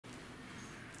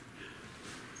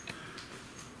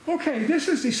Okay, this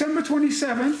is December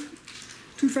 27th,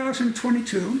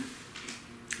 2022,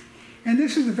 and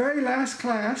this is the very last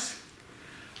class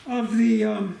of the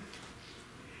Ullman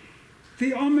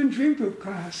Dream Group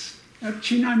class at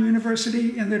Taiwan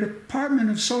University in the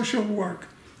Department of Social Work.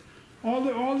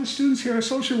 All the students here are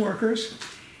social workers,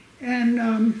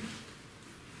 and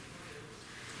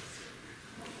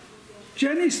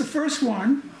Jenny's the first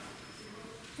one,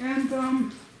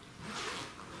 and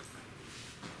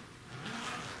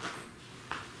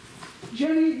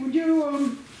Jenny, would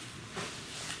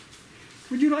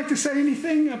you like to say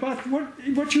anything about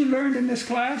what you learned in this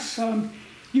class? I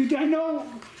know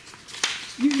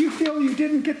you feel you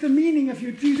didn't get the meaning of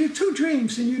you did 2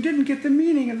 dreams and you didn't get the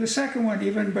meaning of the second one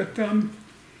even, but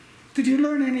did you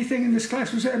learn anything in this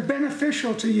class? Was it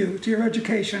beneficial to you, to your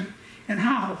education, and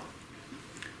how?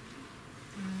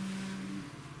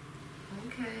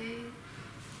 Okay.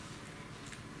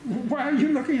 Why are you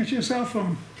looking at your cell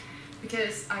phone?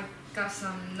 Because I got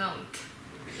some note.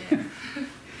 Yeah.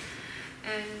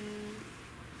 And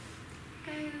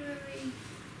I really...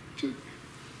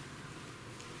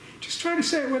 Just try to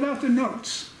say it without the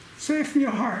notes. Say it from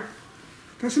your heart.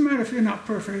 Doesn't matter if you're not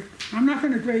perfect. I'm not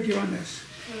going to grade you on this.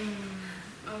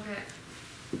 Okay.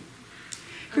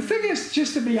 The thing is,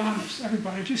 just to be honest,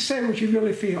 everybody, just say what you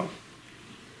really feel.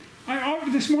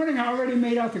 This morning I already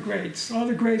made out the grades. All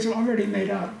the grades are already made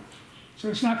out. So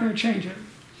it's not going to change it.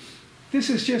 This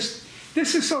is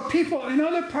so people in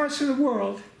other parts of the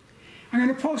world, I'm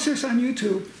going to post this on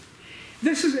YouTube.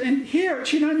 This is, and here at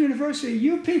Taiwan University,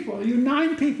 you people, you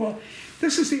 9 people,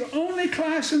 this is the only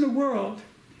class in the world.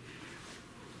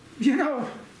 You know,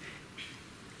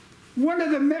 one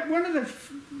of the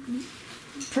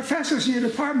professors in your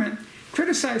department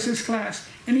criticized this class,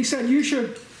 and he said you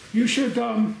should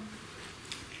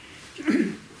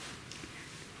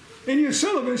in your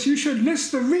syllabus, you should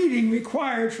list the reading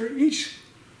required for each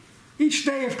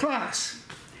day of class.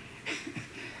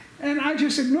 And I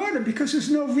just ignored it because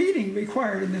there's no reading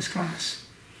required in this class.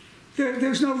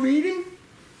 There's no reading,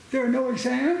 there are no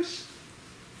exams,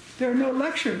 there are no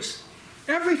lectures.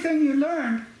 Everything you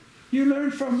learn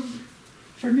from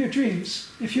your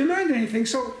dreams. If you learned anything,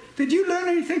 so did you learn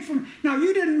anything from, now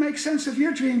you didn't make sense of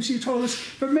your dreams, you told us,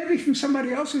 but maybe from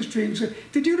somebody else's dreams.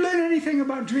 Did you learn anything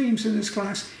about dreams in this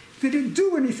class? Did it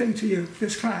do anything to you,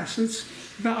 this class? It's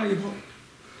valuable.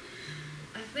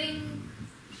 I think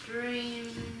dream...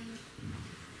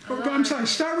 Oh, I'm sorry,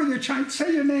 start with your Chinese,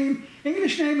 say your name,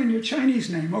 English name and your Chinese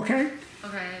name, okay?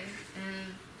 Okay,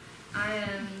 and I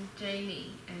am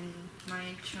Jamie, and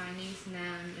my Chinese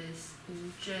name is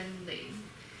Wu Zhenli.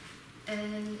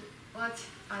 And what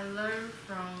I learned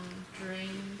from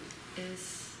dream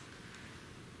is,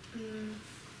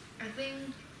 I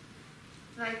think,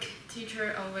 like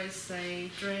teacher always say,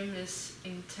 dream is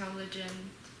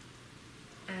intelligent,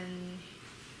 and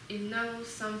it knows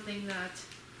something that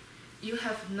you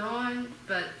have known,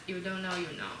 but you don't know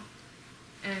you know.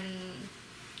 And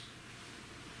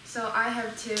so I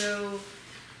have to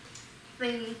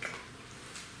think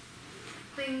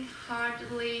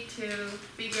hardly to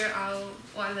figure out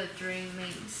what the dream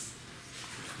means,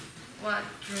 what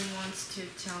dream wants to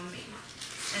tell me.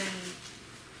 And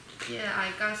yeah,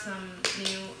 I got some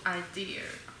new idea.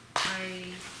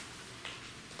 I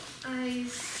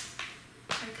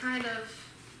kind of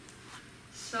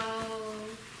saw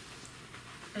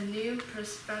a new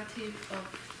perspective of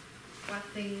what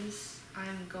things I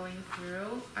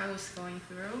was going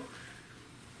through.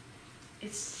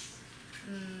 It's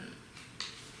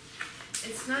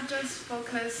not just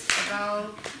focused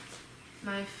about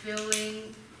my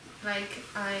feeling, like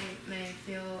I may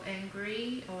feel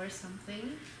angry or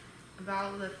something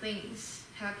about the things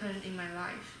happen in my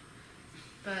life,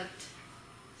 but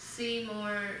see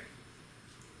more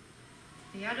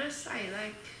the other side,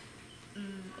 like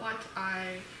what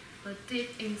deep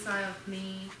inside of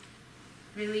me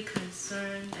really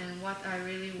concern, and what I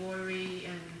really worry,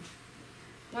 and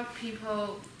what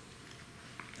people,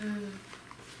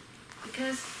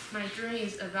 because my dream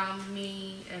is about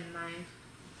me and my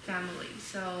family,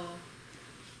 so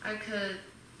I could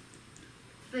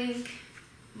think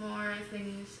more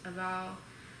things about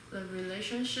the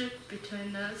relationship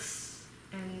between us,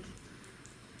 and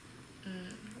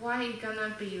why it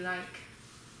gonna be like,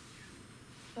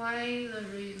 why the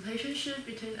relationship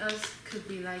between us could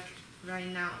be like right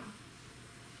now,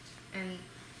 and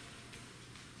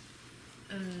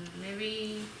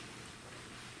maybe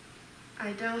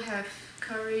I don't have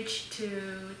courage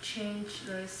to change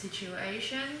the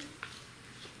situation,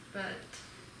 but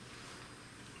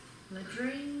the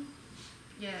dream,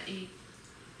 yeah, it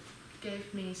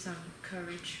gave me some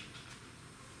courage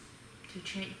to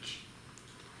change.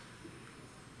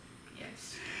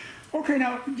 Yes. Okay,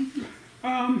 now,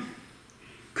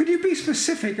 could you be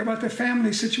specific about the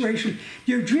family situation?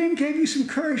 Your dream gave you some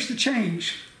courage to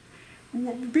change.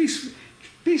 Be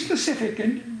specific,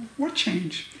 and what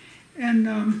change? And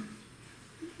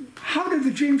how did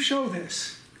the dream show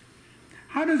this?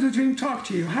 How did the dream talk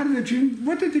to you?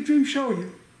 What did the dream show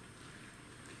you?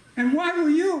 And why were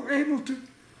you able to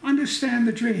understand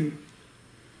the dream?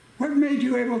 What made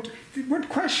you able to, what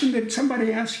question did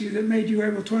somebody ask you that made you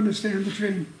able to understand the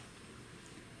dream?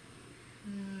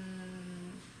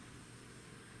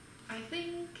 I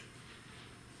think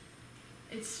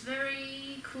it's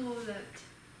very cool that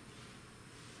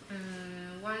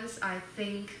once I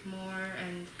think more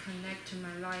and connect to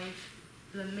my life,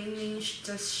 the meaning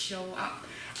just show up.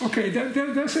 Okay,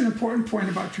 that's an important point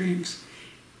about dreams.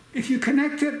 If you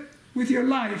connect it with your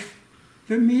life,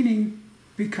 the meaning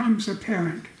becomes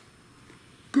apparent.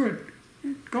 Good.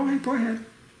 Go ahead.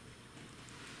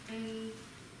 And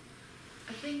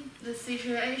I think the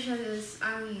situation is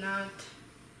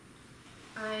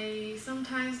I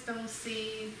sometimes don't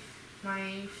see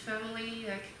my family,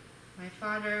 like my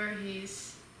father, he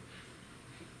is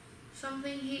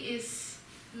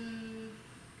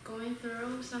going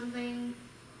through something,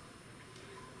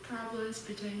 problems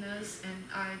between us, and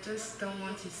I just don't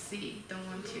want to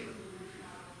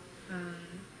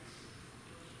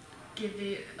give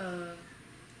it a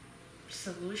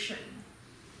solution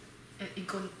and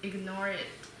ignore it.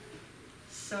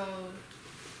 So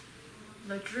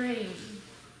the dream,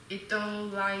 it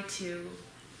don't lie to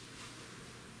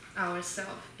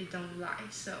ourselves, it don't lie.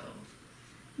 So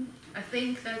I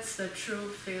think that's the true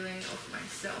feeling of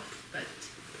myself, but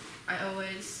I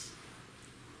always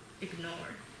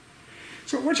ignore.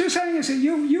 So what you're saying is that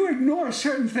you ignore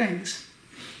certain things,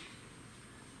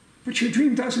 but your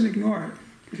dream doesn't ignore it.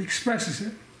 It expresses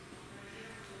it,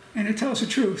 and it tells the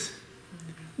truth.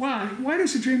 Why? Why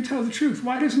does the dream tell the truth?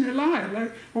 Why doesn't it lie?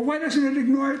 Or why doesn't it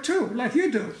ignore it too, like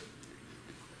you do?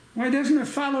 Why doesn't it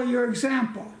follow your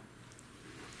example?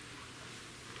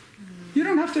 You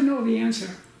don't have to know the answer.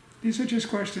 These are just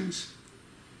questions.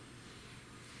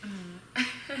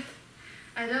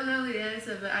 I don't know the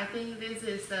answer, but I think this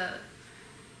is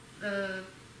the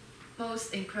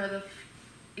most incredible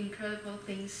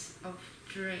things of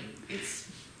dream.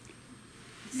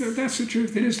 That's the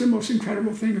truth. It is the most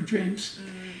incredible thing of dreams.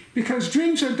 Because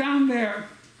dreams are down there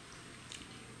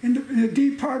in the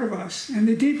deep part of us. And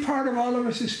the deep part of all of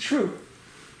us is true.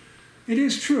 It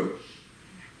is true.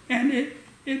 And it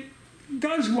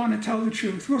does want to tell the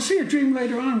truth. We'll see a dream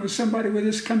later on with somebody where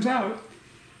this comes out.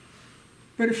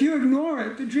 But if you ignore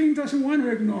it, the dream doesn't want to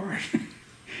ignore it.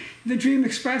 The dream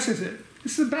expresses it.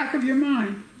 It's the back of your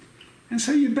mind. And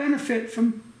so you benefit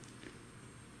from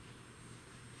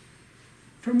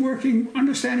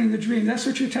understanding the dream. That's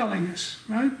what you're telling us,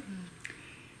 right?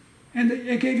 And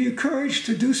it gave you courage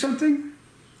to do something.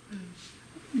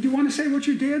 Do you want to say what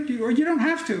you did? Or you don't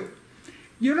have to.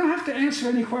 You don't have to answer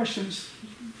any questions.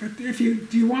 But do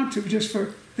you want to, just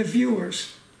for the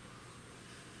viewers?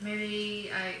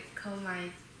 Maybe I call my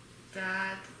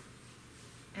dad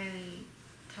and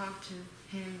talk to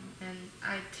him, and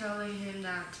I telling him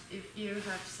that if you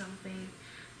have something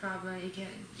problem,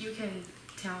 you can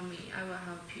tell me. I will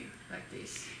help you, like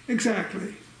this.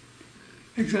 Exactly.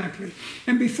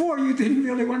 And before, you didn't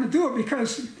really want to do it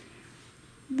because,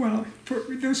 well,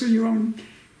 those are your own.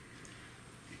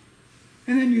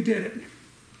 And then you did it.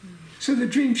 So the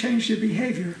dream changed your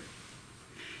behavior.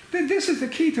 This is the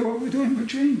key to what we're doing with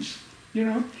dreams. You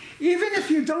know, even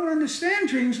if you don't understand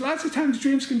dreams, lots of times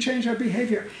dreams can change our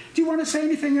behavior. Do you want to say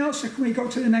anything else, or can we go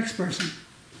to the next person?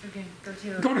 Okay,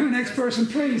 go to the next person,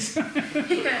 please.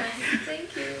 Yes,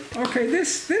 thank you. Okay,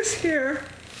 this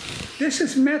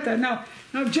is metta. Now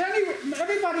Jenny,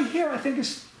 everybody here I think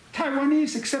is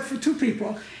Taiwanese except for two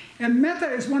people. And Metta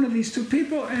is one of these two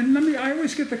people. And I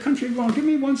always get the country wrong. Give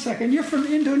me 1 second. You're from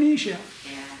Indonesia.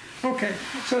 Yeah. Okay,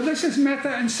 so this is Metta.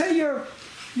 And say your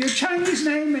Chinese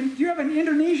name, and do you have an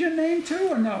Indonesian name too,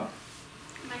 or no?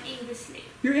 My English name.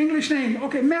 Your English name.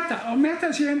 Okay, Metta. Oh,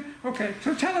 Metta's your. Okay,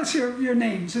 so tell us your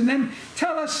names, and then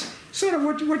tell us sort of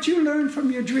what you learned from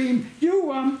your dream.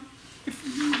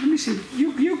 Let me see.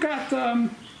 You got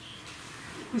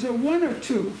was it one or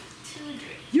two? 2 dreams.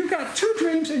 You got 2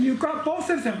 dreams, and you got both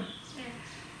of them. Yeah.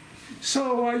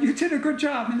 So you did a good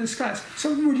job in this class.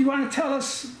 So would you want to tell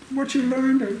us what you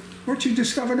learned or what you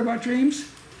discovered about dreams?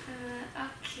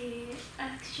 Okay.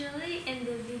 Actually, in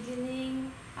the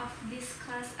beginning of this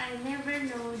class, I never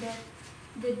know that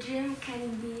the dream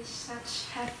can be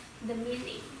have the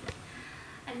meaning.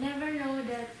 I never know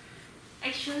that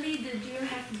actually the dream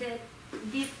have that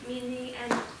deep meaning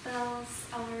and tells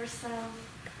ourselves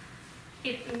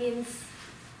it means,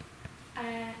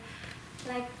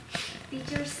 like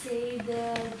teachers say,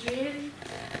 the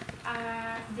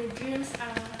dreams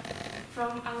are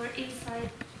from our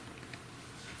inside,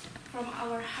 from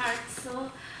our heart.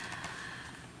 So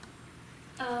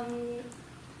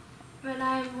when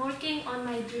I'm working on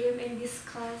my dream in this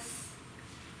class,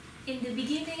 in the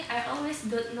beginning I always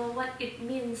don't know what it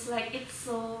means. Like it's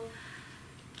so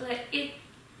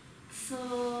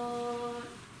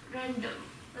random.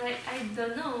 Like I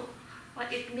don't know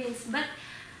what it means. But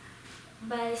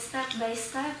by step,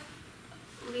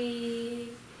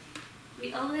 we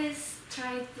always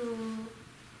try to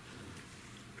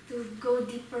go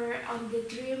deeper on the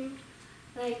dream,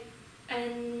 like,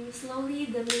 and slowly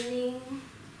the meaning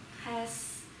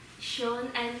has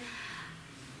shown. And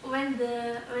when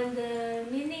the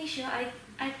meaning show,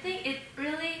 I think it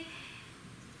really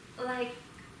like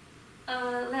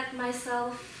let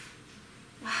myself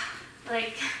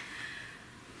like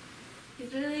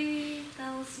it really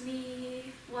tells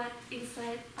me what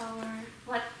inside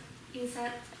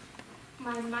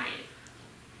my mind,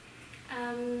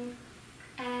 and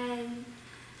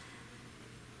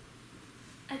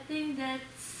I think that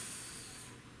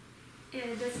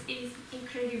is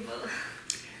incredible.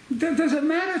 Does it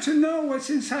matter to know what's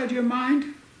inside your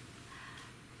mind?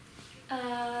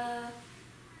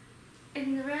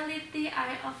 In reality,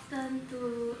 I often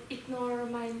to ignore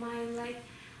my mind. Like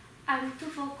I'm too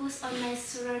focused on my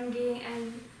surrounding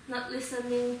and not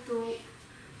listening to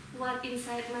what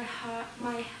inside my heart,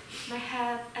 my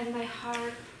head and my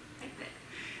heart, like that.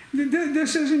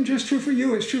 This isn't just true for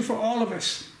you, it's true for all of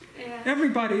us. Yeah.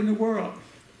 Everybody in the world.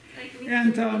 Like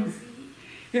And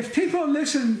if people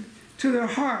listen to their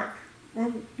heart,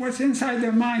 or what's inside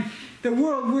their mind, the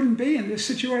world wouldn't be in this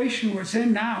situation we're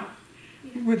in now,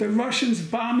 with the Russians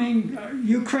bombing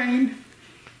Ukraine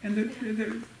and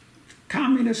the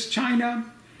communist China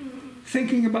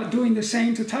thinking about doing the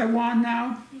same to Taiwan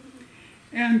now,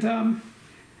 and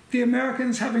the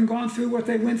Americans having gone through what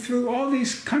they went through. All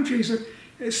these countries,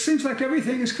 it seems like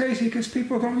everything is crazy because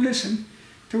people don't listen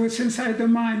to what's inside their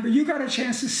mind. But you got a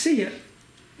chance to see it.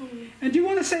 And do you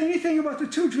want to say anything about the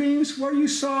two dreams, what you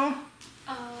saw?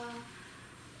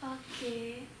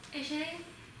 Okay. Actually,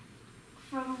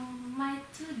 from my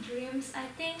two dreams, I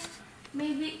think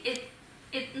maybe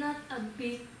it's not a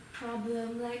big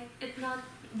problem. Like it's not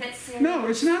that serious. No,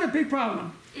 it's not a big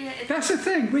problem. Yeah, that's the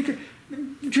thing.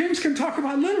 Dreams can talk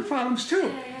about little problems too,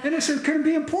 yeah. and it can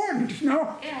be important.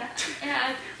 No. Yeah,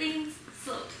 I think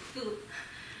so too.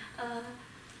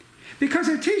 Because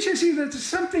it teaches you that there's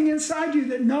something inside you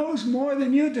that knows more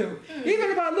than you do,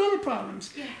 even about little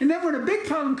problems. Yeah. And then when a big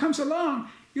problem comes along,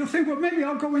 you'll think, well, maybe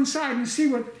I'll go inside and see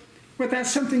what that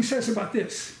something says about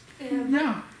this.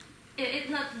 Yeah. It's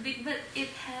not big, but it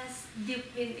has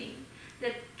deep meaning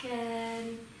that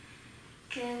can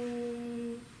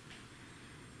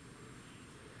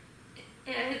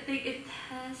I think it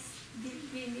has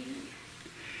deep meaning.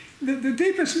 The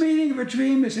deepest meaning of a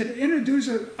dream is it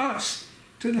introduces us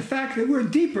to the fact that we're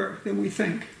deeper than we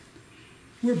think.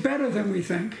 We're better than we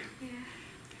think. Yeah.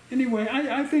 Anyway,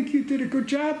 I think you did a good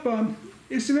job.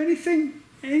 Is there anything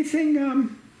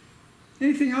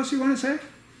else you want to say?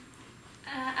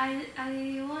 I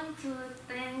want to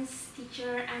thank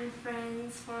teacher and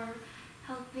friends for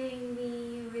helping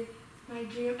me with my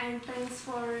dream, and thanks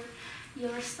for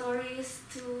your stories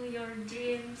to your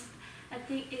dreams. I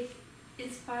think it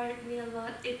inspired me a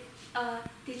lot. It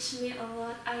teach me a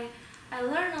lot. I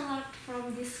learned a lot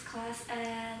from this class,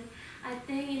 and I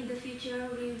think in the future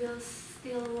we will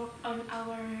still work on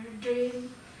our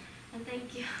dream. And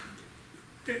thank you.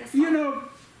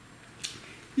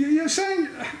 You're saying,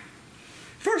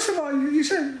 first of all, you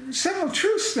said several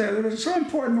truths there that are so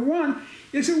important. One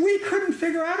is that we couldn't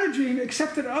figure out a dream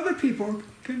except that other people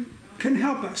can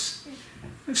help us.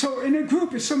 And so in a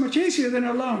group, it's so much easier than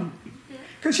alone.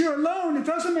 Because you're alone, it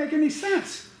doesn't make any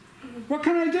sense. What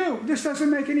can I do? This doesn't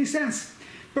make any sense.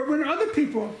 But when other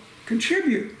people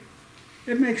contribute,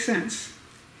 it makes sense.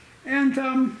 And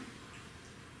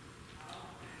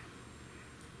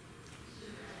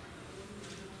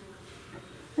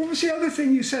what was the other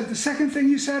thing you said? The second thing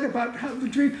you said about how the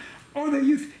dream, that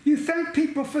you thank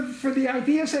people for the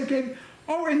ideas they gave.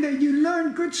 And that you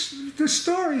learned the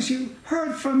stories you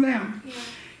heard from them. Yeah.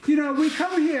 We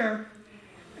come here,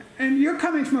 and you're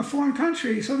coming from a foreign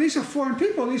country, so these are foreign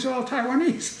people. These are all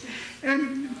Taiwanese,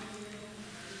 and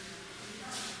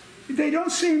you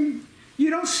don't see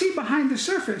behind the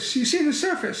surface. You see the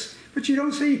surface, but you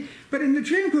don't see. But in the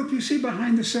dream group, you see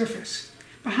behind the surface,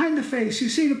 behind the face. You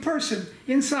see the person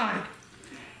inside,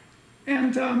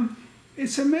 and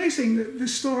it's amazing the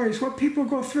stories, what people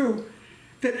go through.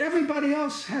 that everybody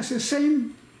else has the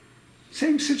same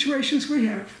situations we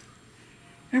have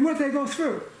and what they go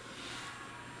through.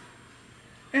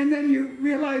 And then you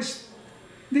realize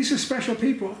these are special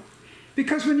people.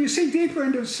 Because when you see deeper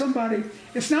into somebody,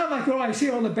 it's not like, oh, I see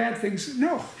all the bad things.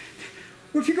 No.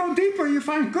 If you go deeper, you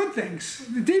find good things.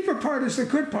 The deeper part is the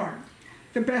good part,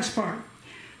 the best part.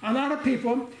 A lot of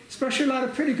people, especially a lot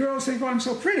of pretty girls, think, oh, I'm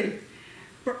so pretty.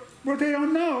 But what they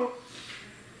don't know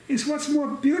is what's more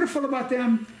beautiful about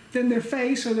them than their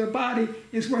face or their body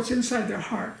is what's inside their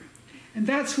heart. And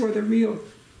that's where the real,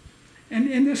 and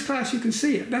in this class you can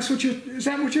see it. That's what is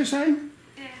that what you're saying?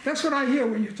 Yeah. That's what I hear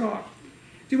when you talk.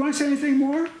 Do you want to say anything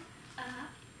more?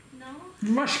 No.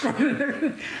 Rush going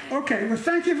there. Okay, well,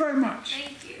 thank you very much.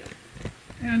 Thank you.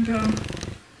 And,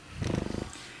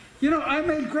 you know, I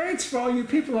made grades for all you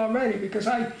people already because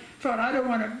I thought I don't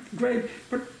want to grade.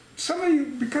 But some of you,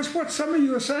 because what some of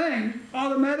you are saying,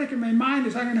 automatic in my mind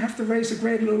is I'm going to have to raise the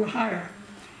grade a little higher.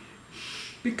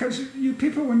 Because you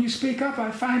people, when you speak up,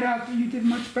 I find out that you did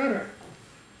much better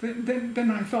than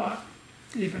I thought,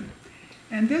 even.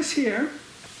 And this here,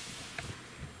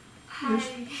 Hi.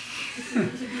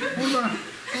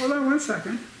 hold on 1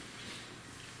 second.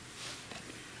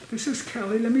 This is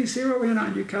Kelly. Let me zero in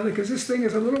on you, Kelly, because this thing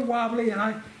is a little wobbly and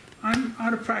I'm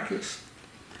out of practice.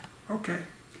 Okay.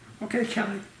 Okay,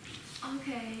 Kelly.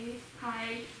 Okay.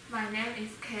 Hi, my name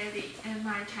is Kelly and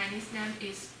my Chinese name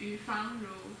is Yufang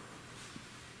Ru.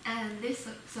 And this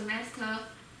semester,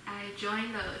 I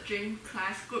joined the dream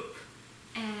class group.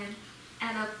 And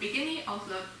at the beginning of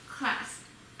the class,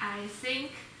 I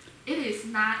think it is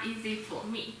not easy for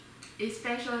me,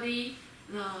 especially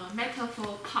the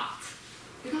metaphor part,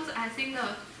 because I think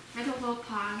the metaphor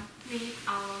part needs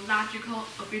our logical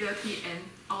ability and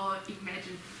our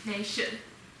imagination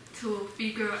to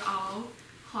figure out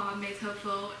what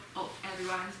metaphor of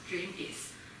everyone's dream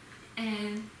is.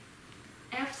 And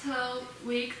after a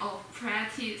week of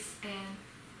practice and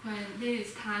when it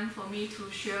is time for me to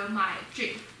share my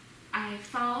dream, I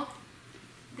found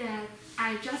that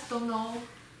I just don't know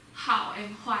how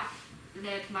and what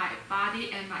that my body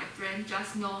and my brain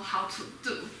just know how to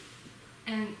do.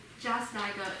 And just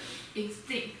like an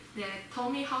instinct that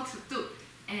told me how to do,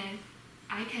 and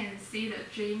I can see the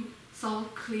dream so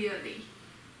clearly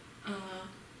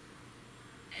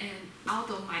and out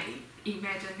of my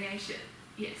imagination.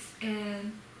 Yes,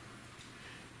 and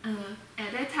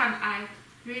at that time I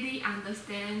really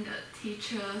understand the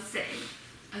teacher say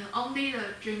only the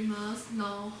dreamers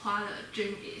know what a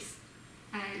dream is.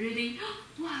 I really,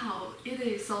 wow, it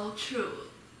is so true,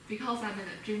 because I'm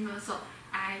a dreamer, so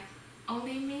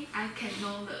only me, I can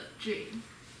know the dream.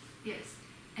 Yes,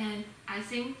 and I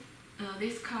think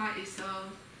this card is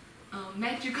a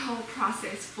magical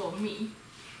process for me.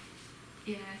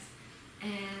 Yes,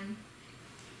 and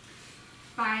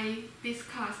by this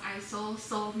class I saw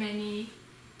so many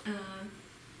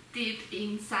deep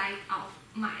insight of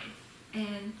mine,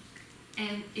 and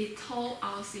it told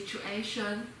our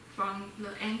situation from the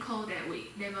angle that we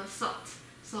never thought.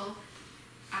 So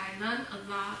I learned a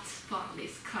lot from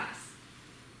this class.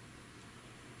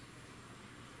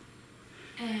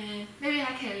 And maybe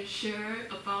I can share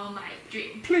about my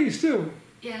dream. Please do.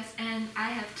 Yes, and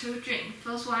I have two dreams.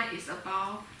 First one is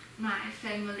about my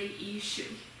family issue.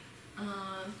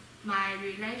 My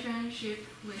relationship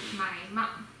with my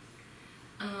mom.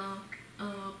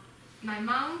 My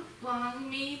mom wants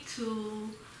me to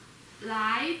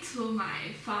lie to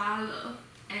my father,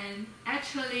 and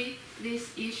actually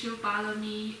this issue bothered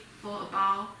me for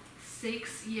about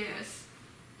 6 years,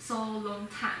 so long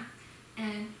time.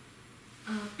 And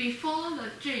before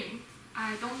the dream,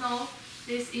 I don't know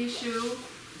this issue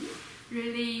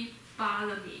really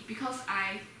bothered me because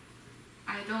I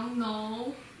don't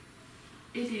know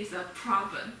it is a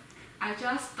problem. I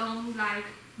just don't like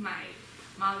my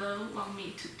mother want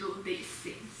me to do these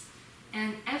things.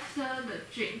 And after the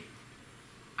dream,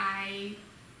 I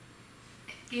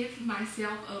give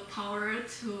myself a power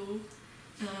to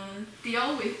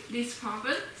deal with this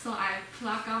problem. So I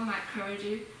plug out my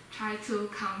courage, try to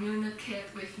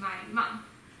communicate with my mom.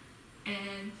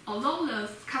 And although the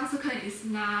consequence is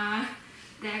not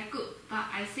that good, but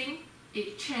I think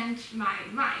it changed my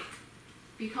mind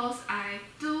because I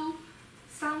do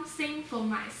something for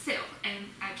myself and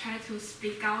I try to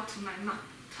speak out to my mom,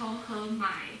 told her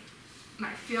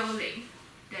my feeling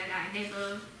that I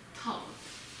never told.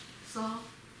 So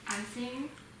I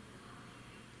think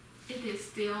it is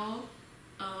still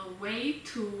a way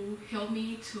to help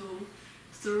me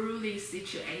through this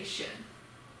situation.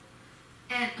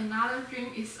 And another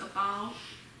dream is about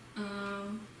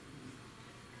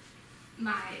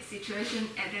my situation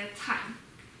at that time.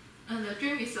 The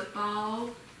dream is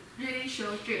about really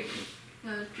short dream.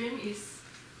 The dream is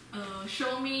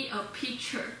show me a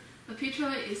picture. The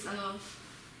picture is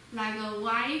like a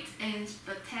white and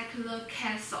spectacular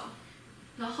castle.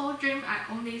 The whole dream I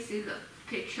only see the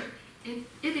picture. It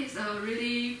is a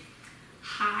really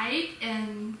high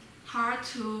and hard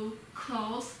to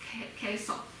close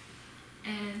castle.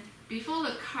 And before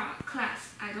the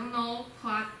class, I don't know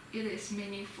what it is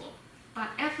meaningful. But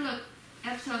after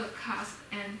the class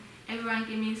and everyone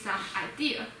give me some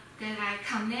idea that I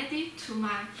connected to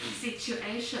my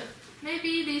situation.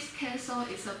 Maybe this castle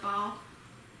is about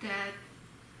that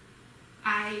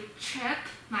I trap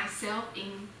myself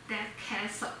in that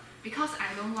castle because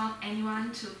I don't want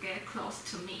anyone to get close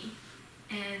to me.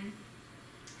 And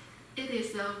it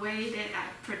is the way that I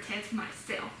protect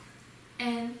myself.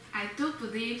 And I do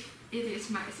believe it is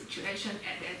my situation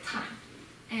at that time.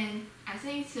 And I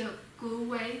think it's a good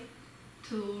way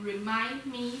to remind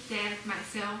me that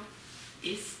myself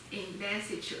is in that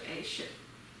situation.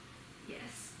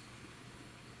 Yes.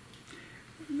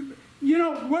 You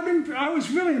know, I was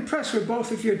really impressed with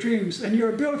both of your dreams and your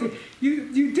ability.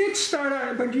 You did start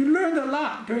out, but you learned a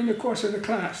lot during the course of the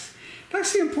class.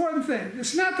 That's the important thing.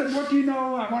 It's not that what you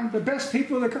know, one of the best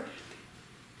people,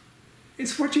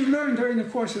 it's what you learned during the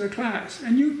course of the class.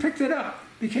 And you picked it up,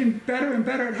 became better and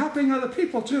better at helping other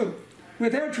people too,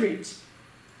 with their dreams.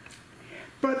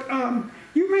 But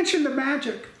you mentioned the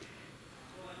magic.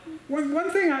 One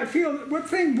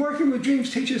thing working with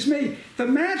dreams teaches me, the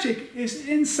magic is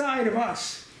inside of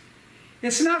us.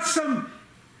 It's not some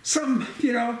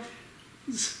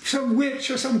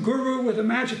witch or some guru with the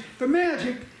magic.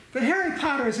 The Harry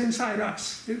Potter is inside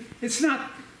us. It's not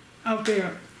out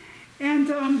there. And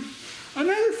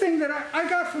another thing that I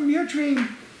got from your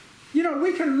dream, you know,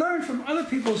 we can learn from other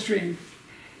people's dream.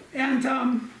 And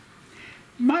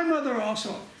my mother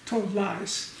also told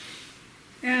lies.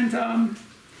 And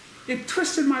it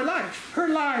twisted my life. Her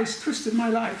lies twisted my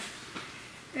life.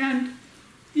 And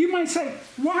you might say,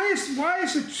 why is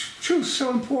the truth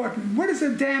so important? What is the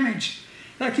damage?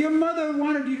 Like your mother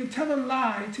wanted you to tell a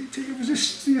lie. It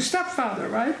was your stepfather,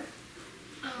 right?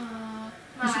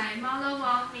 My mother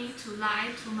wanted me to lie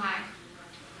to my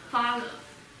father.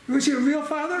 Was he a real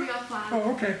father? Real father.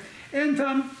 Oh, okay. And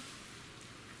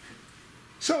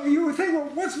so you would think,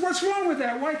 well, what's wrong with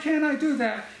that? Why can't I do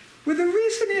that? Well, the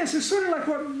reason is, it's sort of like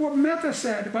what Metta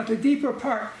said about the deeper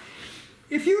part.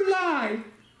 If you lie,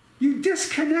 you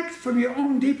disconnect from your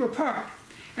own deeper part,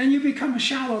 and you become a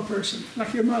shallow person,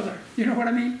 like your mother. You know what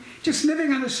I mean? Just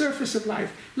living on the surface of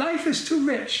life. Life is too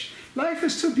rich. Life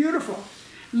is too beautiful.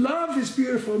 Love is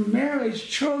beautiful. Marriage,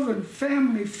 children,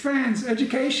 family, friends,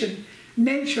 education,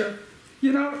 nature.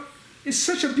 You know, it's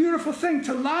such a beautiful thing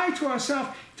to lie to ourselves,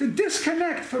 to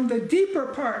disconnect from the deeper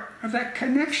part of that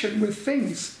connection with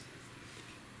things.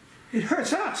 It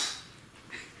hurts us,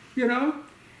 you know?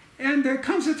 And there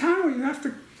comes a time where you have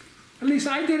to, at least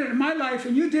I did it in my life,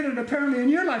 and you did it apparently in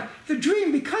your life. The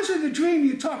dream, because of the dream,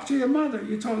 you talked to your mother,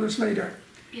 you told us later.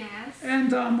 Yes.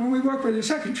 And when we worked with the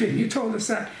second dream, you told us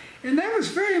that. And that was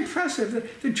very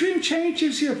impressive. The dream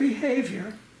changes your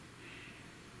behavior.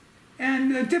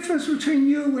 And the difference between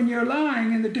you when you're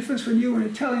lying and the difference between you when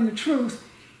you're telling the truth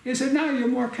is that now you're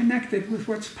more connected with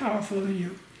what's powerful in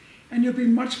you. And you'll be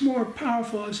much more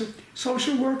powerful as a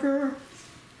social worker,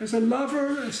 as a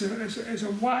lover, as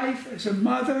a wife, as a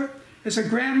mother, as a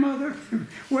grandmother,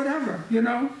 whatever, you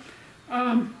know.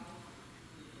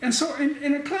 And so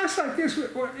in a class like this,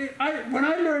 when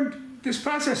I learned this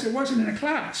process, it wasn't in a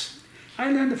class. I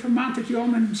learned it from Montague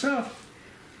Ullman himself.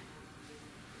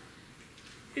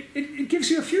 It gives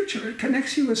you a future. It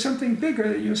connects you with something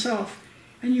bigger than yourself.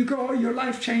 And you go, your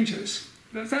life changes.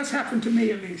 That's happened to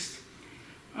me, at least.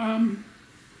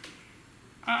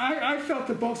 I felt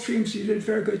that both dreams you did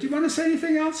very good. Do you want to say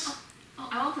anything else?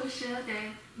 I want to share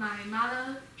that my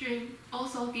mother's dream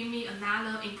also gave me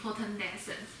another important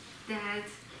lesson, that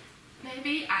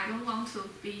maybe I don't want to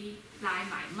be like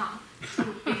my mom, to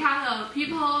become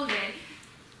people that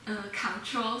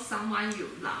control someone you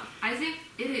love. I think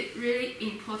it is really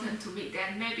important to me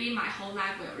that maybe my whole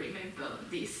life will remember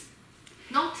this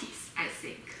notice, I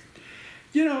think.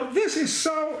 You know, this is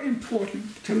so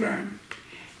important to learn.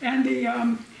 And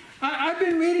I've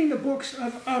been reading the books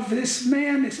of this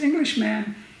man, this English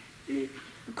man,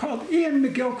 called Ian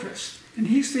McGilchrist. And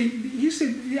he's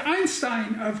the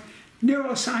Einstein of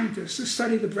neuroscientists who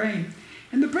study the brain.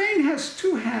 And the brain has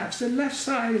two halves, the left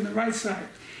side and the right side.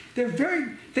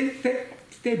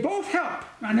 They both help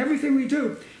on everything we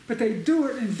do, but they do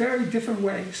it in very different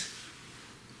ways.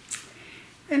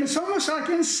 And it's almost like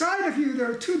inside of you there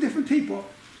are two different people.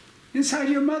 Inside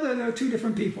your mother there are two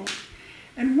different people.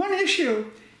 And one issue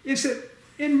is that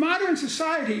in modern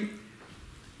society,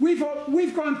 we've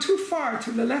gone too far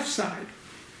to the left side,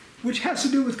 which has to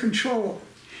do with control.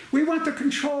 We want to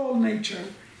control nature.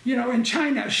 You know, in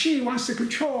China, Xi wants to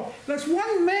control. That's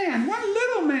one man, one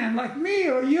little man like me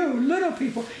or you, little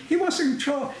people. He wants to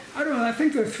control, I don't know, I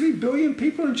think there are 3 billion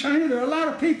people in China. There are a lot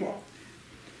of people.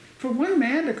 For one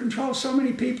man to control so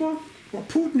many people, or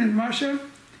Putin in Russia,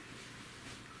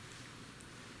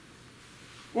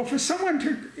 or for someone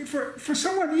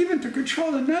even to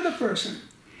control another person.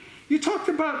 You talked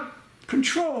about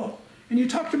control, and you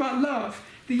talked about love.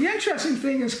 The interesting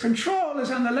thing is control is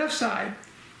on the left side,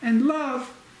 and love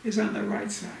is on the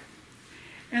right side.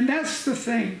 And that's the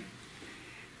thing.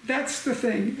 That's the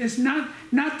thing, is not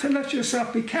to let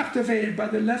yourself be captivated by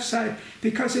the left side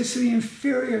because it's the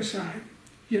inferior side,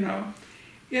 you know.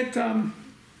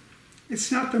 It's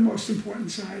not the most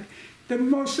important side. The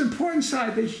most important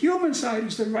side, the human side,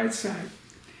 is the right side.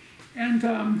 And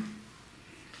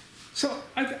so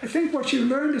I think what you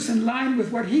learned is in line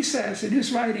with what he says in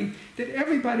his writing, that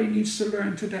everybody needs to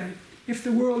learn today if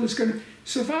the world is going to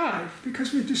survive,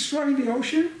 because we're destroying the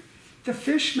ocean. The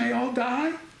fish may all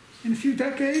die in a few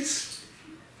decades.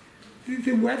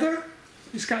 The weather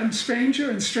has gotten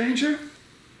stranger and stranger.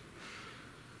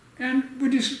 And we're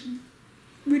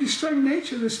destroying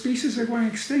nature. The species are going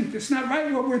extinct. It's not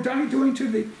right what we're doing to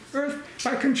the earth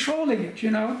by controlling it,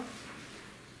 you know.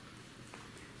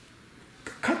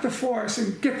 Cut the forest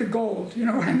and get the gold, you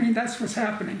know what I mean? That's what's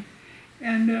happening.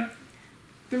 And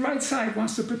the right side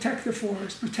wants to protect the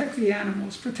forest, protect the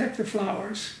animals, protect the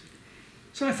flowers.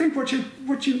 So I think what you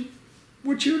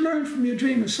learn from your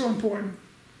dream is so important.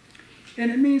 And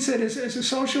it means that as a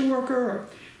social worker or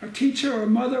a teacher or a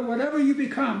mother, whatever you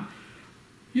become,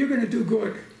 you're going to do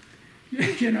good,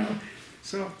 you know.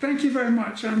 So thank you very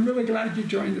much. I'm really glad you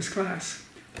joined this class.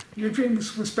 Your dream was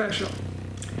special.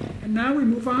 And now we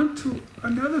move on to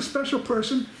another special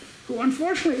person who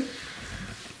unfortunately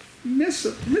missed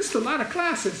a lot of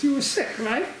classes. You were sick,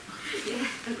 right? Yeah,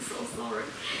 I'm so sorry.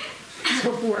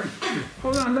 So boring.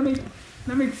 Hold on,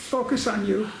 let me focus on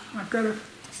you. Do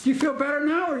you feel better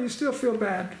now, or you still feel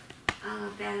bad?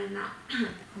 Better now.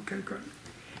 Okay, good.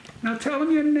 Now tell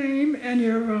them your name and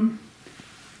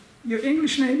your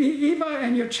English name, Eva,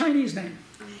 and your Chinese name.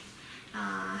 Okay.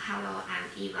 Hello, I'm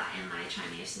Eva, and my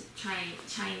Chinese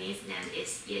name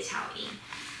is Ye Chaoying.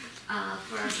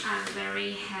 First, I'm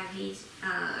very happy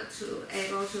to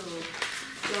able to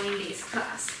join this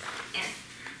class. And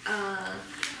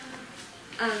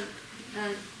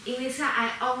in this class,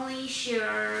 I only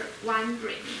share one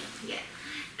dream. Yeah,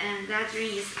 and that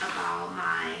dream is about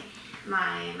my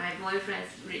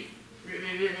boyfriend's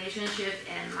relationship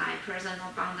and my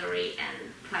personal boundary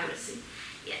and privacy.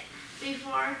 Yeah.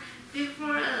 Before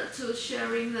to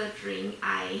sharing the dream,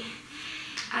 I'm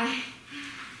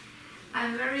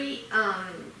very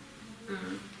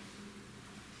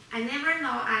I never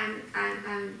know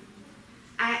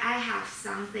I have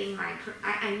something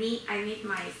I need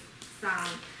my some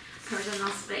personal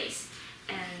space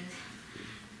and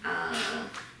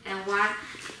what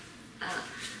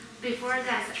before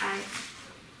that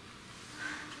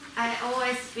I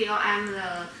always feel I'm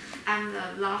the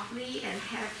lovely and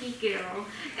happy girl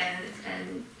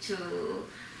and to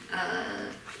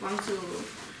want to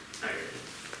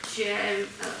share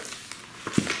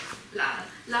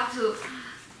love to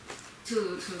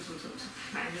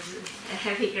a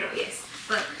happy girl, yes.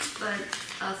 But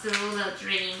through the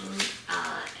dream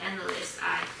analysis,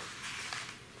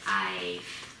 I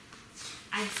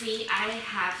see I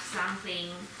have something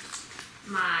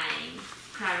my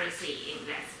privacy in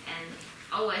that, and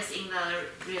always in the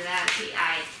reality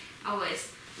I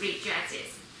always reject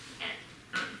it. And,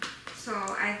 so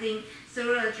I think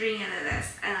through the dream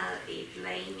analysis, it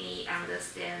made me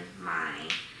understand my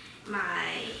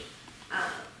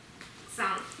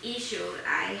some issue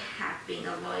I have been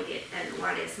avoided and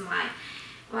what is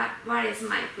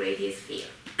my greatest fear.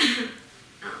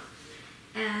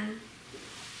 And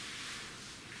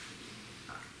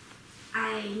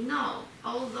I know,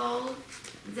 although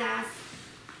that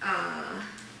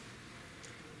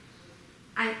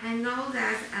I know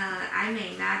that I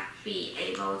may not be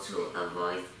able to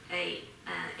avoid every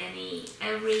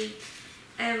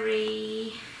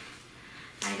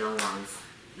I don't want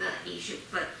the issue,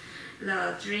 but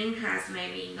the dream has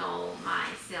made me know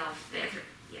myself better.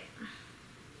 Yeah.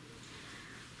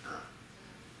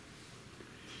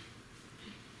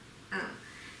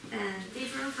 And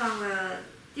different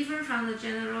from the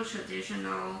general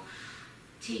traditional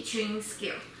teaching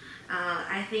skill,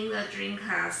 I think the dream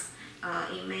class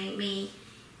it made me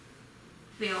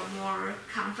feel more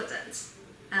confident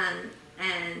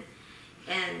and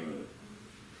and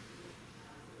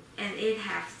it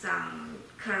has some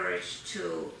courage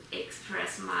to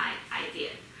express my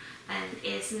idea, and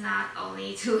it's not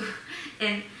only to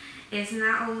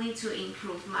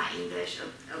improve my English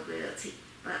ability,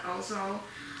 but also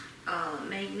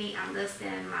make me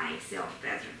understand myself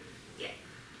better. Yeah.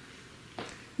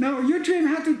 Now, your dream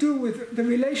had to do with the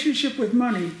relationship with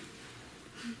money.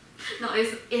 No,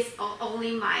 it's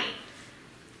only my.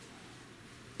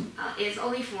 It's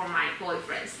only for my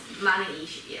boyfriend's money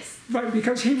issue. Yes. Right,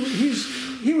 because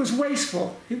he was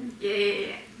wasteful.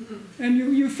 Yeah. And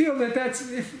you feel that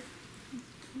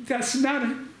that's not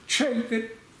a trait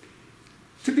that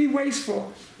to be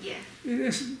wasteful. Yeah.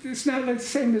 It's not like the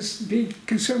same as being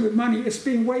concerned with money. It's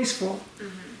being wasteful.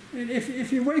 Mm-hmm. And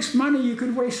if you waste money, you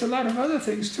could waste a lot of other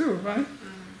things too, right?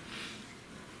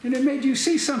 Mm-hmm. And it made you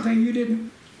see something you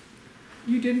didn't.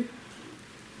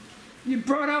 You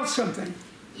brought out something.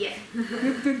 Yeah.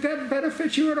 Did that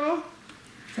benefit you at all?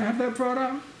 To have that brought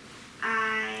out?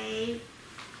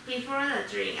 Before the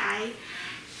drink, I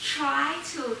try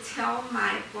to tell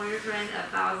my boyfriend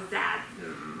about that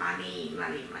money.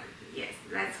 Yes,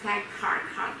 that's kind of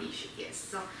hard issue. Yes.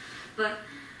 So, but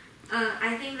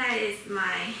I think that is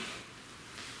my.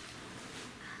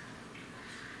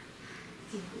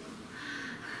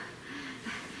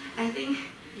 I think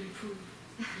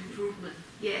improvement.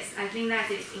 Yes, I think that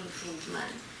is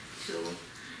improvement too.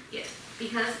 Yes,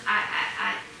 because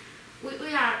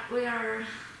we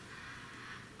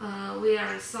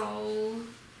are so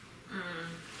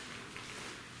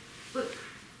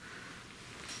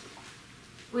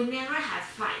we never had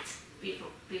fight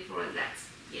before that.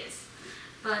 Yes,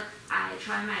 but I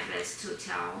try my best to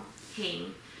tell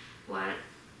him what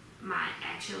I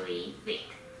actually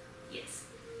think. Yes,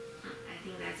 I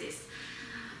think that is.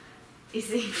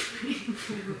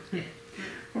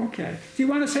 Okay. Do you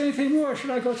want to say anything more, or should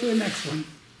I go to the next one?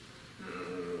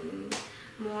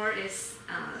 More is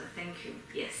thank you.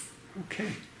 Yes.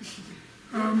 Okay.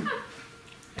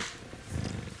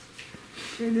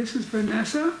 Okay, this is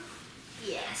Vanessa.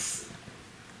 Yes.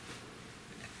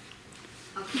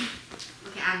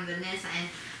 Okay, I'm Vanessa, and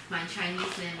my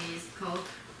Chinese name is called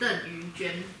Deng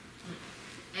Yujuan.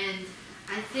 And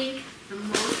I think the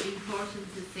most important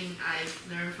thing I've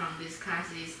learned from this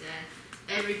class is that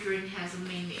every dream has a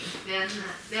meaning.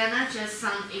 They're not just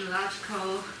some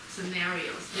illogical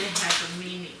scenarios. They have a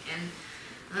meaning, and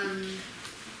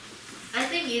I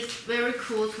think it's very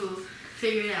cool to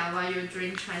figure out what your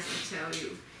dream tries to tell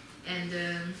you, and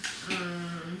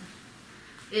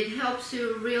it helps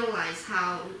you realize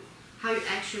how you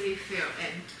actually feel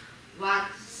and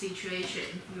what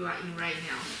situation you are in right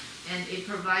now. And it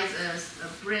provides us a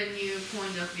brand new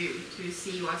point of view to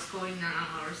see what's going on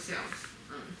ourselves.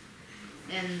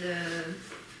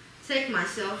 Take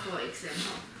myself for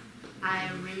example. I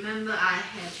remember I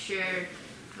had shared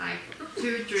like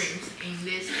 2 dreams in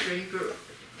this dream group,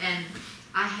 and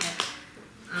I had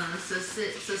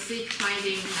succeed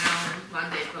finding out what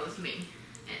they both mean.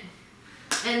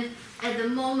 And at the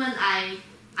moment I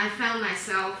found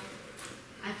myself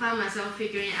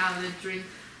figuring out the dream.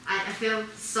 I felt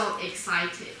so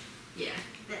excited. Yeah,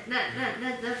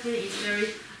 that feeling is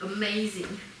very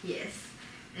amazing. Yes,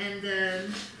 and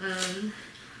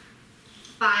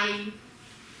by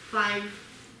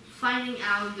finding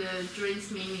out the dream's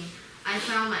meaning, I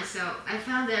found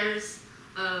there's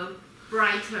a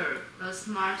brighter, a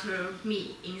smarter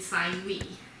me inside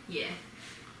me. Yeah,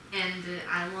 and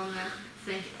I wanna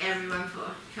thank everyone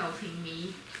for helping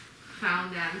me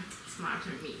found that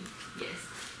smarter me. Yes,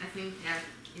 I think that.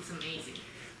 It's amazing.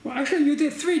 Well, actually, you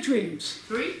did 3 dreams.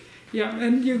 3? Yeah,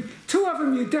 and 2 of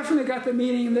them you definitely got the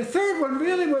meaning, and the third one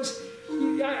really was.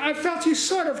 I felt you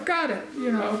sort of got it,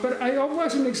 but I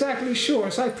wasn't exactly sure,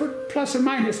 so I put plus and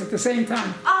minus at the same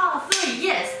time. Oh, 3,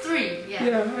 yes, 3, yeah.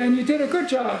 Yeah, and you did a good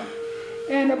job.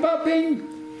 And about being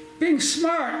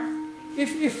smart,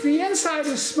 if the inside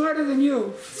is smarter than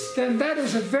you, then that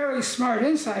is a very smart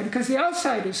inside, because the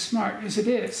outside is smart as it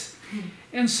is.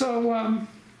 And so.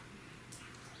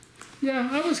 Yeah,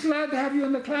 I was glad to have you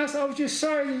in the class. I was just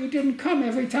sorry that you didn't come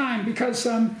every time, because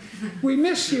we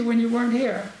missed you when you weren't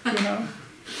here,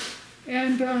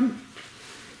 And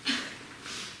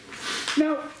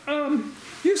now,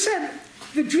 you said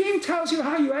the dream tells you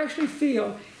how you actually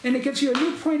feel, and it gives you a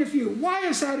new point of view. Why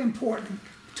is that important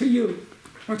to you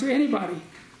or to anybody?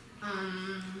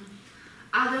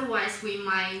 Otherwise, we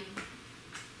might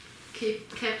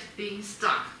kept being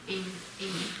stuck in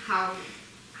how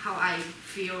I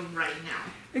feel right now.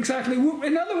 Exactly.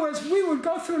 In other words, we would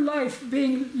go through life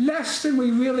being less than we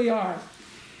really are.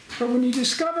 But when you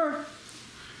discover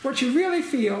what you really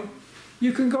feel,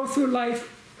 you can go through life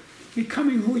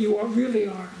becoming who you really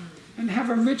are, and have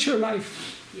a richer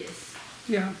life. Yes.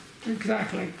 Yeah,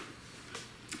 exactly.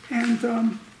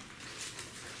 And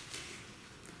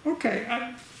okay,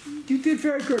 you did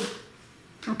very good.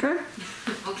 Okay?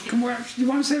 Okay. You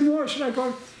want to say more, or should I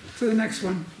go to the next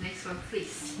one? Next one,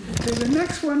 please. Okay, the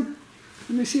next one,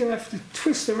 let me see if I have to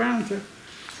twist around to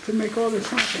make all this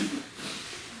happen.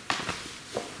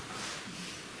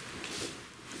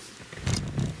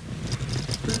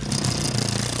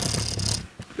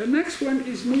 The next one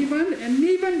is Niven, and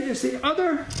Niven is the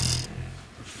other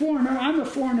foreigner. I'm a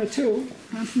foreigner too.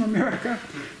 I'm from America,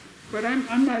 but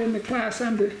I'm not in the class.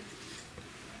 I'm the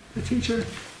teacher.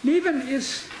 Niven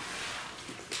is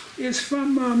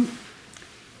from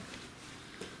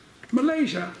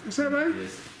Malaysia. Is that right?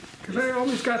 Yes. Because I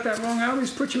always got that wrong. I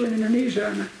always put you in Indonesia,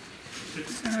 and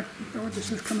oh,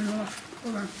 this is coming off.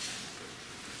 Hold on.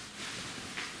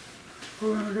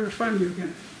 Hold on, I gotta find you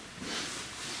again.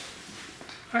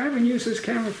 I haven't used this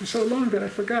camera for so long that I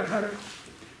forgot how to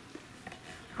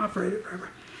operate it forever.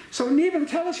 So Niven,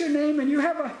 tell us your name, and do you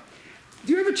have a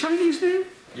Chinese name?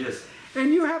 Yes. And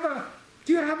do you have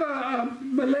a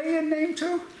Malayan name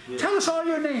too? Yes. Tell us all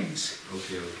your names.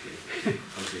 Okay.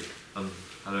 Okay.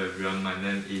 Hello everyone. My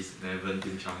name is Neven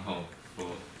Ding Chang Hong.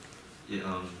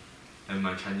 And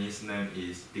my Chinese name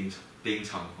is Ding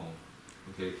Chang Hong.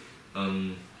 Okay.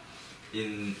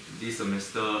 In this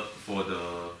semester for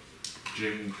the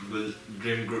dream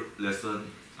group lesson,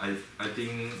 I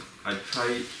think I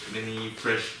tried many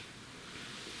fresh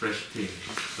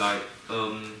things. Like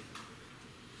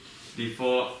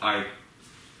before I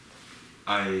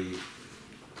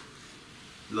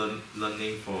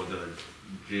learning for the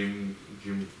dream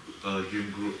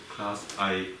group class,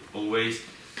 I always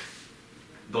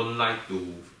don't like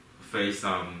to face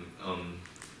some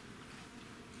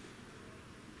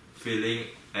feeling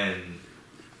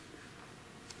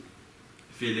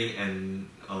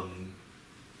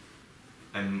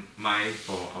and mind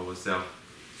for ourselves.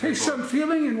 Face some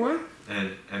feeling and what?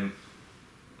 And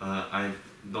I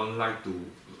don't like to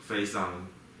face some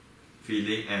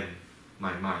feeling and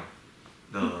my mind.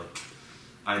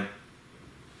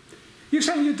 You're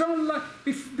saying you don't like,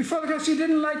 before the class you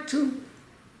didn't like to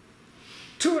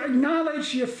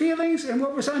acknowledge your feelings and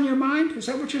what was on your mind? Is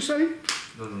that what you're saying?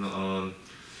 No.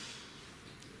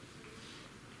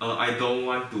 I don't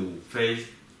want to face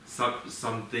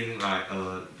something like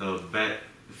the bad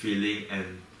feeling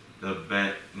and the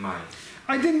bad mind.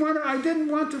 I didn't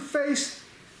want to face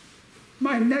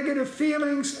my negative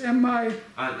feelings and my...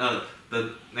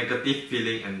 the negative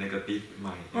feeling and negative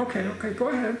mind. Okay, go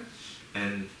ahead.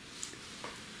 And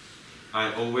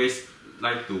I always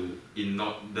like to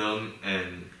ignore them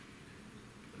and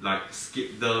like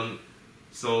skip them.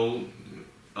 So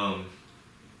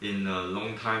in a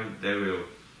long time they will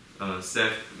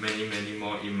save many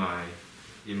more in my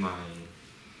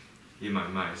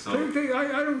mind. So I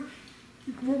don't.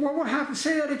 What happened?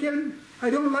 Say that again. I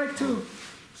don't like to.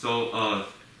 So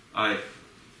I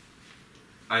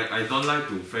don't like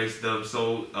to face them.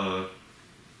 So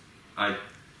I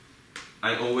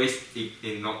always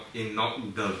ignore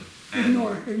them.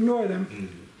 Ignore them.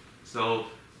 So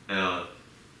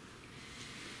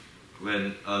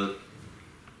when a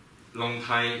long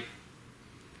time,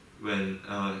 long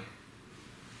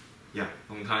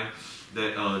time,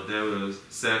 they will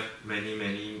save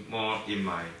many more in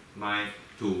my mind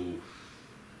to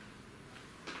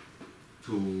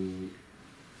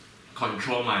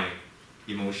control my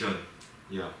emotion.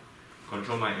 Yeah,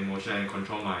 control my emotion and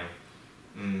control my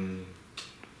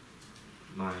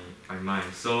my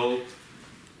mind. So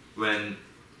when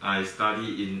I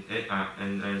study in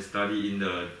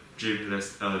the dream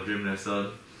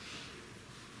lesson,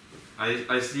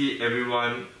 I see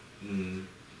everyone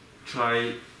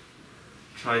try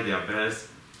their best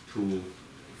to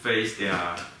face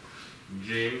their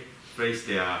dream, face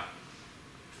their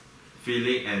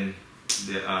feeling, and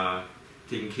they are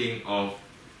thinking of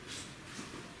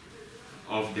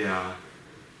their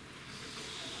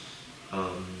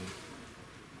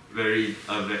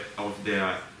of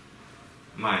their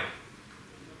mind.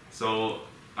 So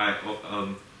I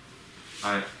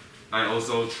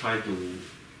also try to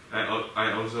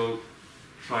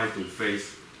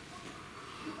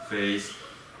face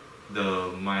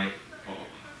the mind.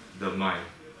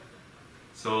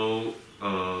 So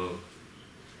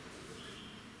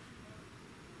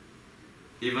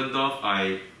even though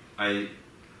I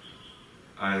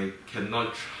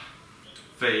cannot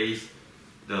face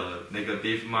the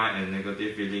negative mind and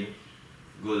negative feeling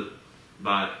good,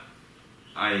 but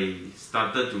I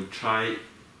started to try.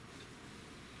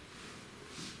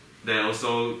 They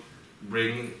also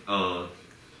bring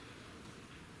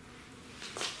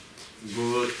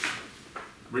good,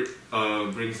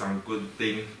 bring some good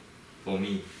thing for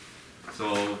me.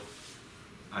 So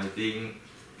I think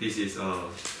this is a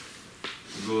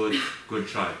good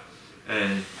try.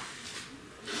 And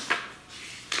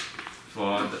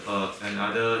for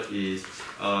another is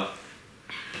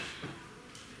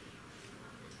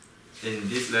in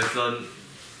this lesson,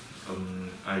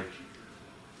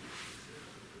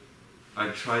 I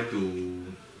try to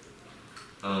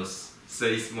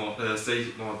say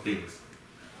more things,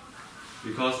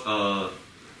 because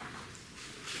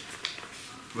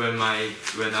when I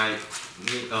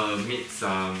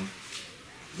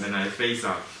face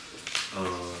up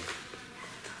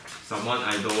someone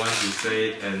I don't want to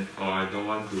say or I don't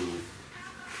want to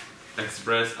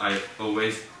express, I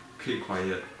always keep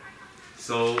quiet.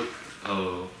 So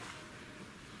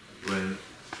when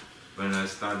I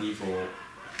study for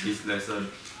this lesson,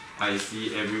 I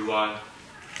see everyone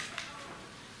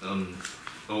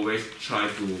always try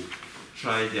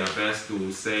their best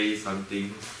to say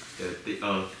something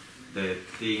their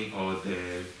thing or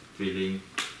their feeling.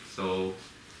 So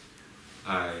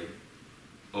I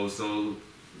also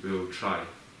will try.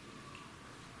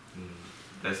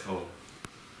 That's all.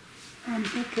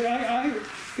 Okay,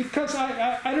 because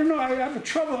I don't know, I have a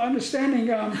trouble understanding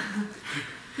the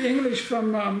English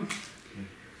from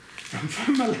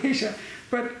Malaysia,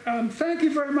 but thank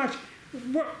you very much.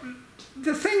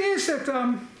 The thing is that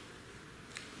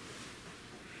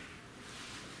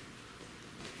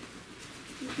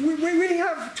we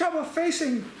have trouble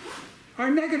facing our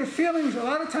negative feelings a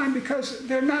lot of time because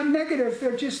they're not negative,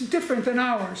 they're just different than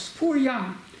ours. Poor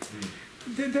young.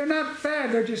 They're not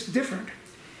bad, they're just different.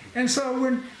 And so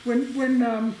when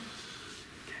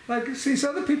like these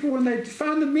other people, when they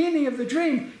found the meaning of the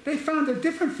dream, they found a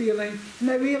different feeling, and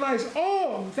they realized,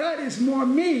 oh, that is more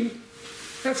me,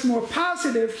 that's more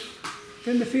positive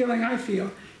than the feeling I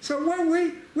feel. So when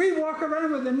we walk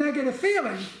around with a negative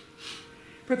feeling,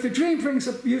 but the dream brings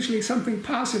up usually something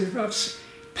positive, of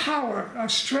power,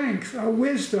 of strength, of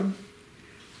wisdom.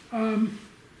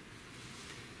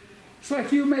 It's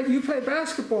like you play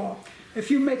basketball. If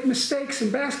you make mistakes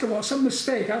in basketball, some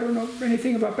mistake, I don't know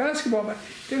anything about basketball, but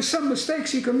there's some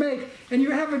mistakes you can make, and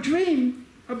you have a dream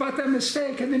about that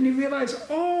mistake, and then you realize,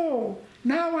 oh,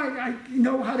 now I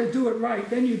know how to do it right.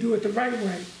 Then you do it the right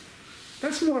way.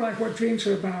 That's more like what dreams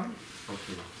are about.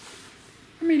 Okay.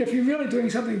 I mean, if you're really doing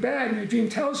something bad and your dream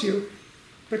tells you,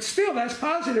 but still that's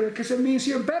positive because it means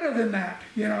you're better than that.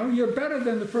 You know, you're better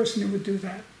than the person who would do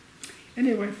that.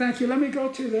 Anyway, thank you. Let me go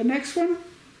to the next one.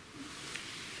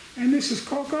 And this is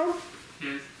Coco.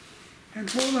 Yes. And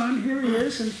hold on, here he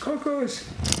is. And Coco is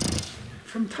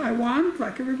from Taiwan,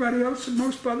 like everybody else and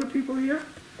most other people here.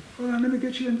 Hold on, let me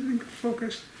get you in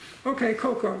focus. Okay,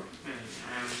 Coco. Yes,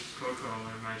 I'm Coco,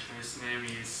 and my Chinese name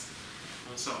is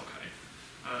Montague.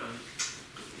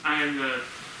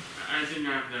 I think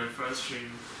I'm the first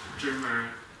dreamer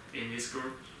in this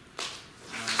group,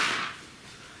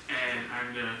 and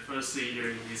I'm the first leader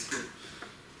in this group.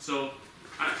 So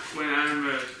when I'm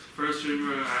a first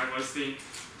dreamer, I was thinking,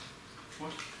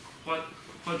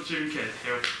 what dream can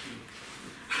help me?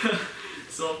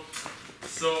 so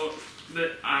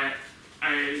that I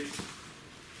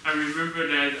remember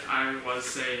that I was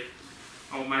saying,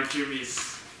 oh, my dream is,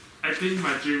 I think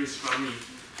my dream is funny,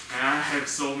 and I have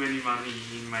so many money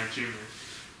in my dream.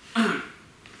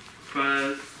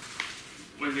 But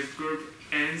when the group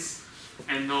ends,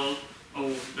 I know,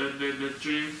 oh, the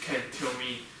dream can tell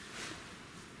me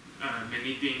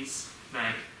many things,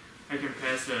 like I can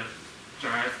pass the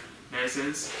drive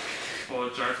license or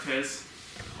drive test,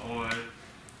 or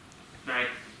like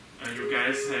you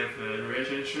guys have a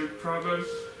relationship problem,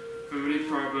 family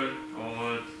problem,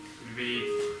 or maybe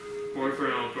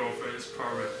boyfriend or girlfriend's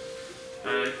problem.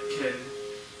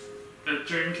 The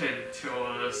dream can tell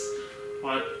us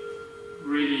what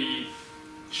really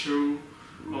true,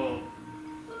 or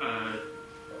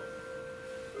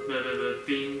the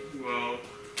thing will,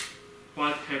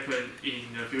 what happened in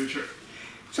the future.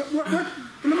 So let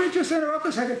me just interrupt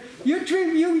a second. Your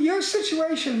dream, your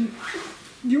situation,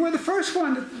 you were the first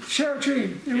one to share a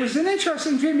dream. It was an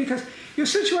interesting dream because your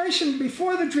situation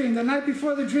before the dream, the night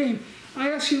before the dream,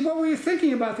 I asked you, what were you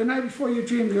thinking about the night before you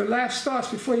dreamed, your last thoughts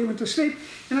before you went to sleep?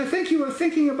 And I think you were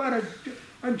thinking about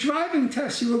a driving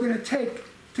test you were going to take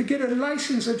to get a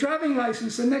license, a driving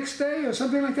license the next day or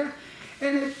something like that.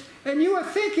 And you were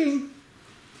thinking,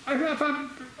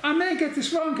 I may get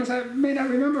this wrong because I may not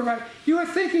remember right, you were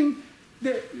thinking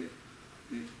that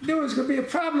there was going to be a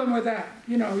problem with that.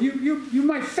 You know, you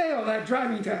might fail that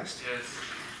driving test. Yes.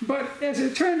 But as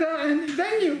it turned out, and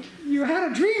then you had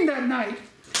a dream that night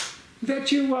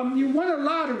that you won a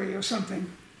lottery or something.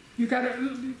 You got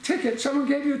a ticket. Someone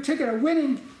gave you a ticket, a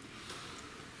winning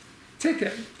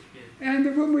ticket. Yeah.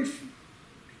 And when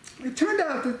it turned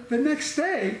out that the next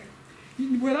day,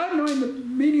 without knowing the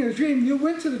meaning of the dream, you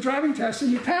went to the driving test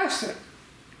and you passed it.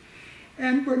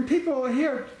 And when people are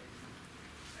here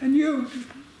and you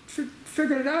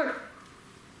figured it out,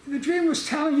 the dream was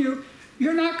telling you,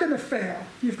 you're not going to fail.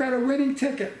 You've got a winning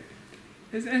ticket.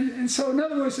 And so in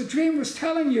other words, the dream was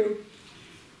telling you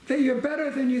that you're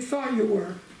better than you thought you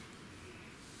were.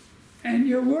 And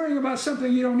you're worrying about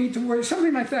something you don't need to worry,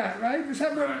 something like that, right? Is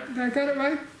that right? Did I got it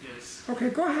right? Yes. Okay,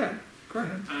 go ahead. Go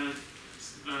ahead.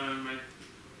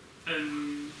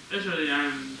 Actually,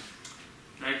 I'm,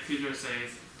 like teacher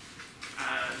says,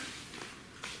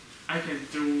 I can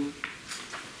do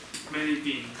many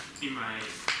things in my,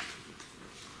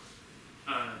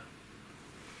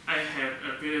 I have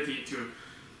ability to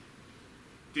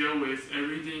deal with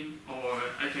everything, or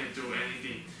I can do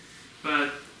anything,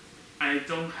 but I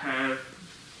don't have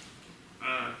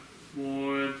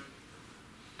more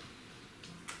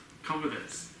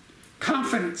confidence.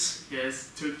 Confidence.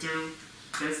 Yes, to do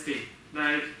that thing,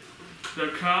 like the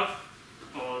club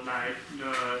or like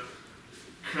the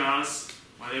class,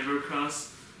 whatever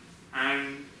class,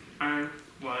 I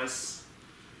was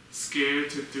scared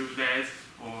to do that,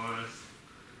 or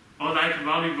like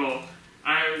volleyball,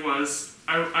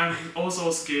 I'm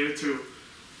also scared to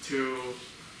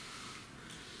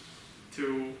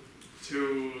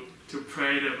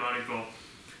play the volleyball,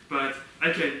 but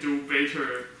I can do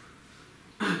better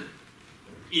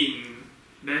in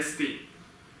that thing,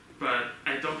 but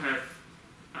I don't have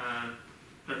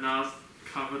enough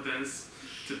confidence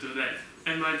to do that.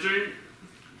 And my dream,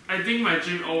 I think my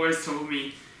dream always told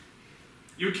me,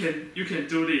 you can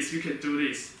do this, you can do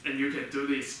this, and you can do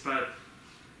this, but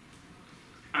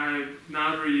I'm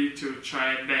not ready to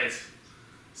try that.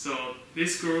 So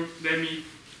this group let me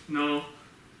know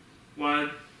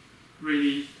what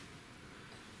really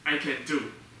I can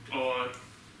do, or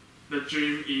the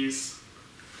dream is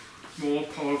more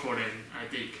powerful than I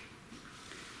think.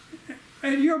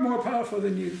 And you're more powerful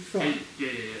than you thought. Yeah.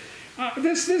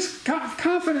 This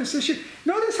confidence issue.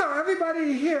 Notice how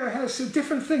everybody here has a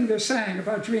different thing they're saying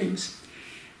about dreams.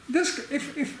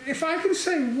 If I can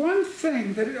say one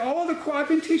thing that I've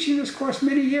been teaching this course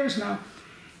many years now,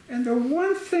 and the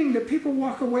one thing that people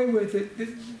walk away with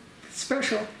that's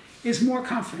special is more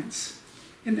confidence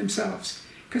in themselves,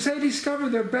 because they discover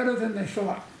they're better than they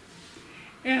thought.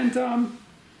 And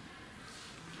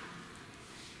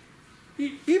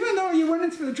even though you went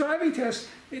into the driving test,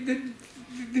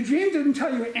 the dream didn't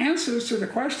tell you answers to the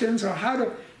questions or how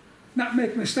to not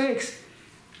make mistakes.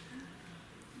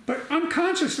 But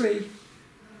unconsciously,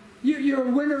 you're a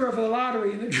winner of the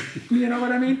lottery in the dream, you know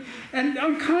what I mean? And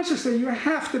unconsciously, you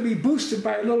have to be boosted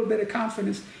by a little bit of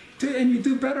confidence. And you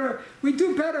do better, we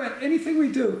do better at anything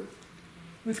we do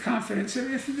with confidence.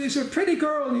 If there's a pretty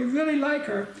girl and you really like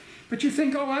her, but you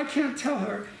think, oh, I can't tell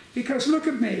her, because look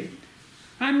at me.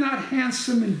 I'm not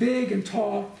handsome and big and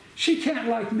tall. She can't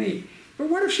like me. But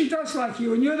what if she does like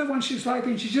you, and you're the one she's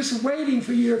liking, she's just waiting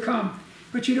for you to come,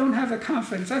 but you don't have the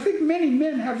confidence? I think many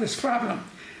men have this problem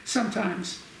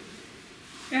sometimes.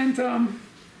 And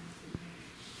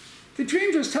the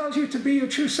dream just tells you to be your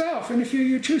true self. And if you're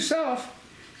your true self,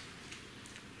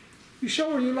 you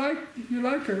show her you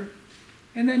like her.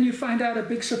 And then you find out a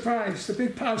big surprise, a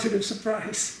big positive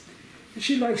surprise. And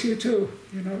she likes you too.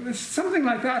 You know, it's something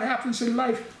like that happens in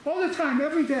life all the time,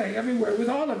 every day, everywhere, with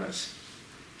all of us.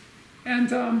 And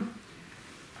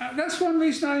that's one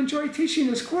reason I enjoy teaching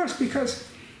this course, because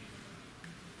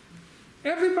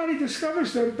everybody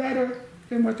discovers they're better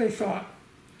than what they thought.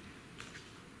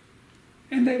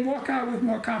 And they walk out with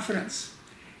more confidence.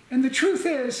 And the truth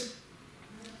is,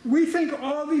 we think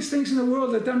all these things in the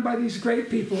world are done by these great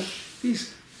people,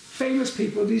 these famous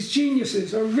people, these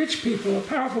geniuses, or rich people, or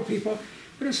powerful people,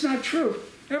 but it's not true.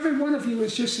 Every one of you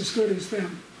is just as good as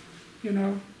them, you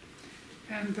know.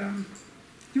 And do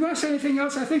you want to say anything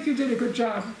else? I think you did a good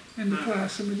job in the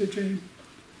class and with the dream.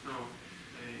 No.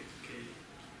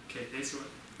 Okay, next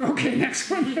one. Okay, next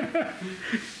one.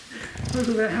 Those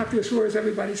are the happiest words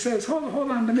everybody says. Hold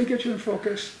on, let me get you in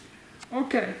focus.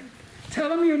 Okay, tell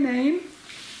them your name,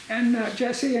 and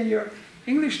Jessie, and your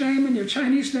English name and your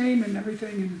Chinese name and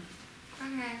everything.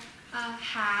 Okay.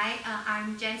 Hi,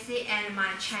 I'm Jessie, and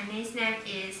my Chinese name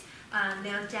is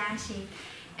Lao Tzu.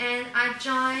 And I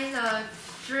joined the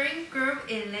dream group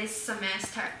in this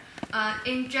semester.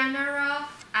 In general,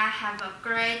 I have a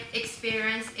great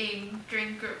experience in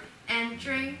dream group. And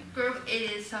dream group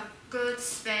is a good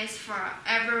space for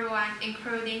everyone,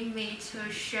 including me,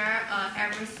 to share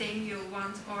everything you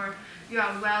want or you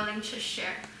are willing to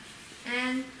share.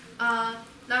 And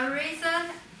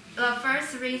The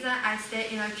first reason I stay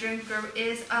in a dream group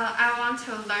is I want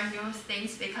to learn new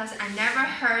things because I never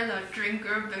heard a dream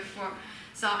group before.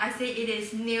 So I think it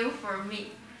is new for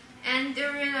me. And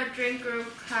during the dream group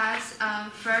class,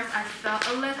 first I felt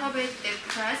a little bit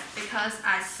depressed because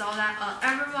I saw that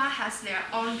everyone has their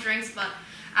own dreams, but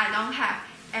I don't have.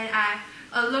 And I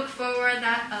look forward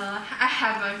that I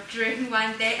have a dream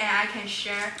one day and I can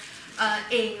share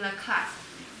in the class.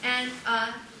 And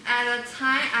at the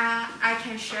time, I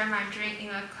can share my dream in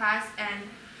the class, and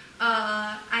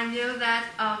I knew that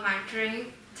my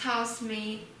dream tells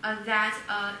me that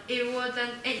it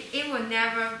would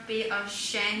never be a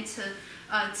shame to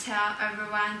tell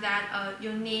everyone that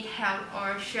you need help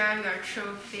or share your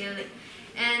true feeling.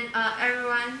 And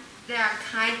everyone, they are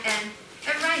kind, and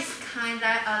everyone is kind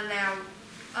that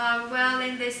they are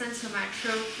willing to listen to my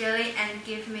true feeling and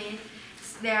give me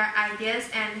their ideas,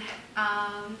 and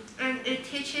it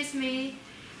teaches me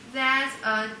that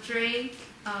a dream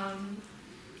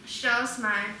shows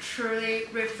my truly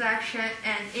reflection,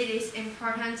 and it is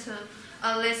important to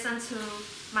listen to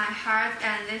my heart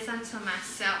and listen to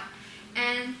myself.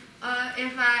 And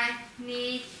if I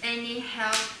need any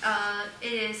help,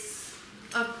 it is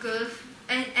a good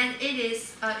and it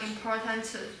is important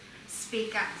to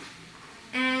speak up.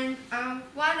 And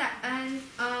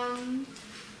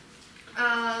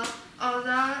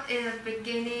although in the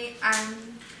beginning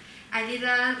I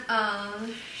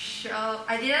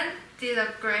didn't do a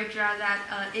great job that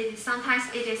sometimes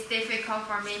it is difficult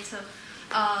for me to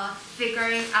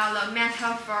figuring out the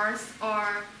metaphors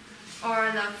or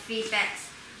the feedbacks.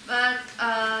 But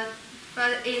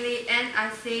in the end, I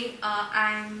think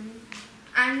I'm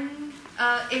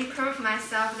improved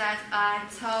myself that I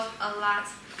taught a lot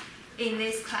in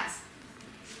this class.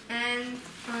 And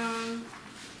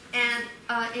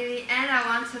in the end, I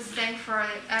want to thank for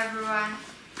everyone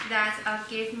that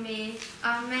give me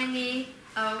many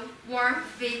warm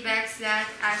feedbacks that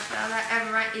I felt that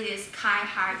everyone is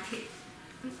kind-hearted.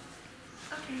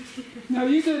 Okay. Now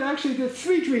you actually did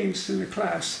 3 dreams in the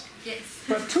class. Yes.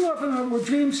 But 2 of them were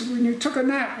dreams when you took a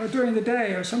nap or during the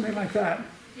day or something like that.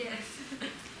 Yes.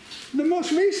 The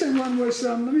most recent one was,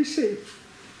 let me see.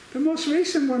 The most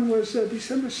recent one was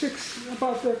December 6th,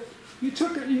 about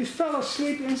you fell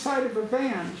asleep inside of a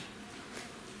van.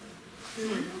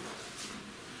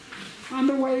 On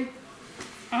the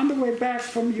way back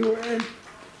from you were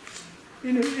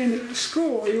in a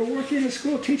school. You were working in a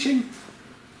school teaching.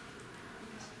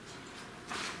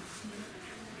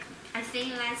 I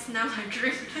think that's not my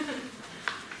dream.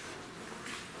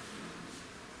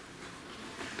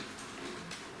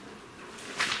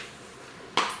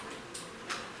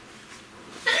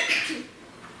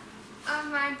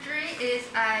 My dream is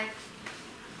I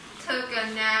took a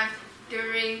nap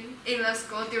in the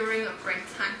school during a break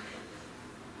time.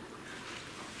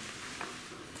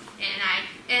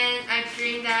 And I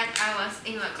dreamed that I was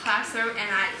in the classroom and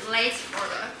I late for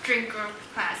the dream group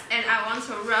class, and I want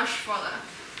to rush for the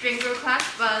dream group class,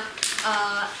 but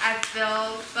I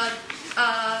feel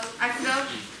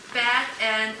bad,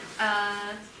 and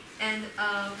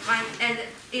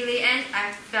in the end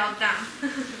I fell down.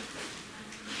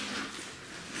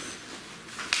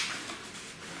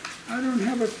 I don't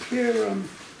have a clear.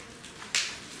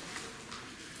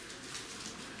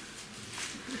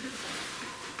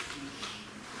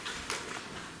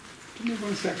 Give me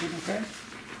 1 second, okay?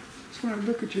 Just want to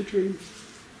look at your dream.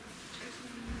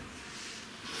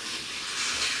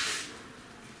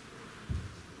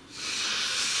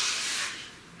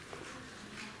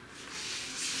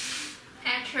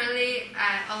 Actually,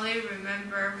 I only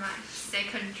remember my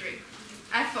second dream.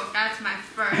 I forgot my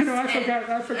first. I know, I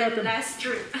forgot them. Last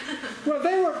dream. Well,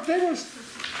 they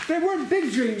weren't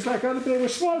big dreams like other. They were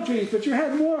small dreams, but you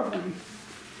had more of them.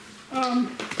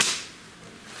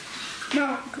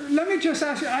 Now, let me just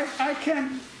ask you. I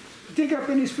can't dig up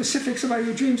any specifics about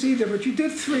your dreams either, but you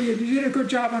did 3, and you did a good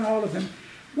job on all of them.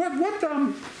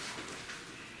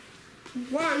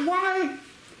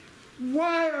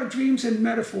 Why are dreams in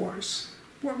metaphors?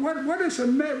 What is a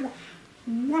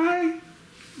why?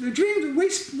 The dream, we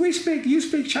speak, you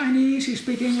speak Chinese, you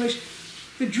speak English.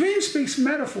 The dream speaks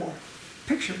metaphor,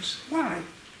 pictures. Why?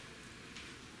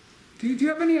 Do you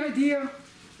have any idea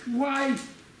why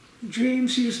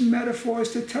dreams use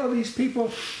metaphors to tell these people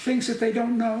things that they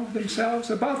don't know themselves,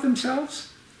 about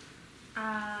themselves?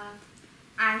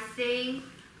 I think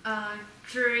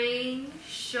dream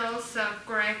shows a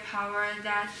great power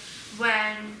that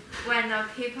when the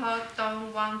people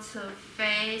don't want to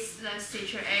face the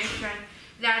situation,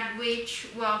 that which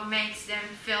will make them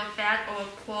feel bad or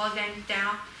pull them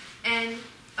down, and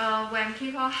when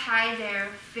people hide their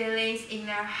feelings in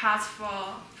their hearts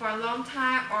for a long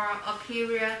time or a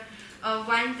period,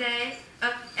 one day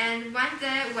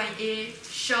when it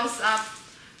shows up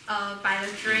by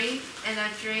the dream, and the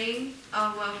dream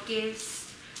will give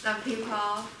the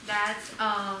people that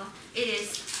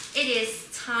it is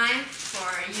time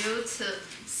for you to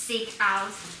seek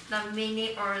out the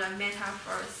meaning or the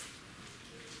metaphors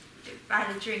by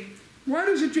the dream. Why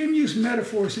does a dream use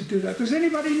metaphors to do that? Does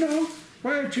anybody know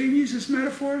why a dream uses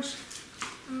metaphors?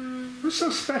 What's so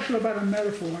special about a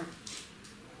metaphor?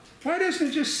 Why doesn't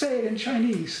it just say it in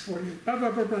Chinese for you? Blah,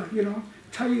 blah, blah, blah, you know,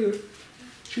 tell you the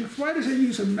truth. Why does it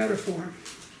use a metaphor?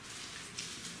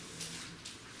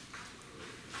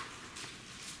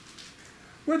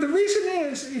 Well, the reason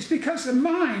is because the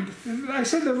mind, I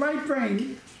said the right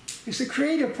brain is the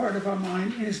creative part of our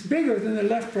mind, and it's bigger than the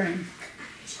left brain.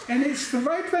 And it's the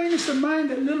right brain is the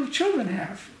mind that little children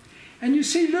have. And you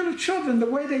see little children, the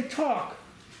way they talk,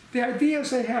 the ideas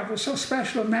they have are so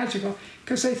special and magical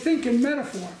because they think in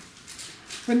metaphor.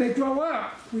 When they grow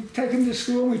up, we take them to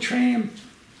school and we train them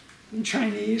in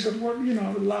Chinese and what, you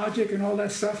know, logic and all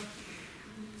that stuff.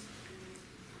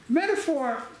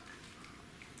 Metaphor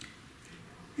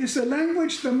is the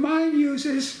language the mind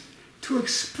uses to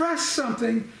express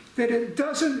something that it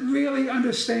doesn't really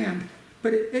understand,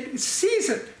 but it sees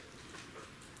it,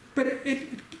 but it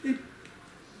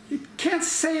can't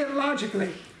say it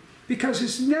logically because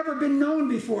it's never been known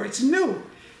before. It's new.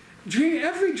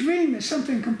 Every dream is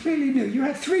something completely new. You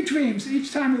had 3 dreams.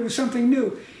 Each time it was something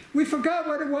new. We forgot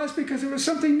what it was because it was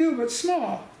something new, but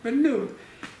small, but new.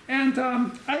 And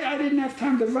I didn't have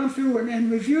time to run through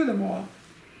and review them all.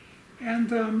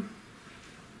 And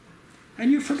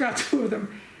you forgot 2 of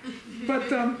them. But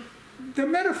the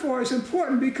metaphor is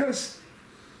important because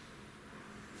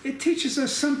it teaches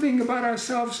us something about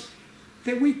ourselves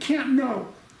that we can't know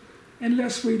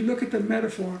unless we look at the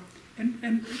metaphor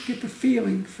and get the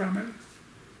feeling from it.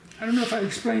 I don't know if I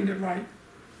explained it right.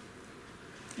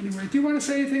 Anyway, do you want to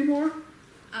say anything more?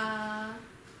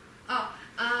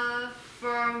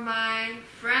 For my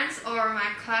friends or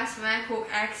my classmates who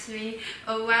ask me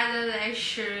whether they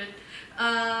should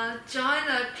join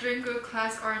the dream group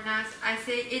class or not, I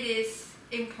think it is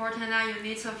important that you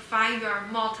need to find your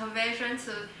motivation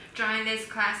to join this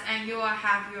class, and you will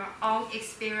have your own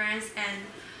experience and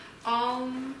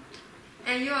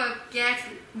you will get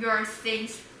your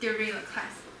things during the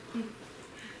class.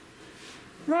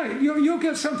 Right, you'll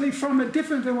get something from it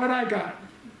different than what I got.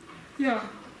 Yeah.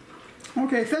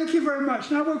 Okay, thank you very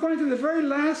much. Now we're going to the very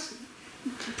last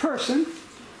person.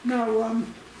 Now,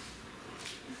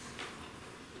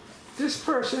 this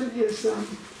person is, hold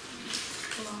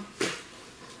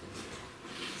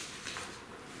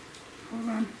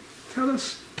on, tell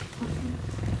us.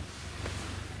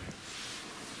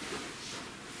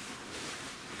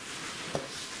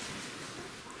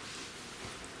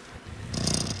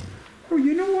 Oh,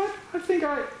 you know what? I think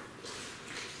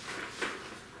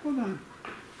hold on.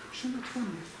 December 20th.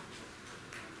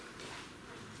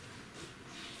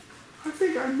 I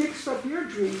think I mixed up your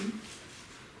dream.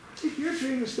 I think your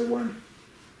dream is the one.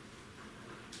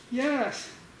 Yes.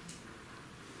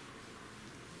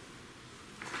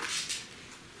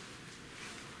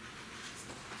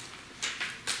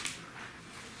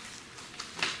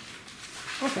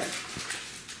 Okay. I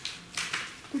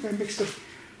think I mixed up.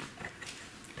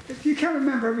 You can't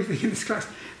remember everything in this class.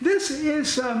 This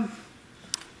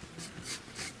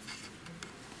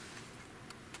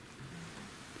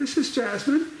is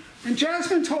Jasmine, and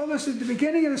Jasmine told us at the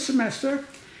beginning of the semester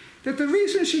that the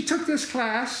reason she took this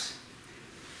class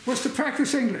was to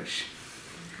practice English.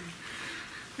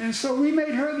 And so we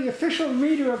made her the official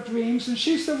reader of dreams, and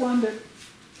she's the one that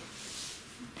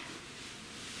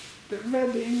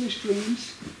read the English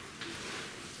dreams.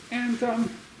 And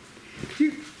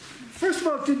first of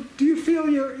all, do you feel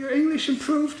your English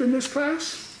improved in this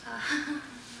class?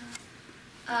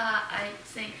 I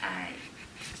think I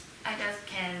just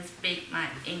can speak my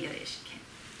English.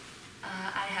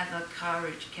 I have a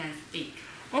courage can speak.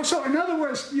 Also, in other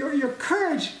words, your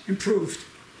courage improved.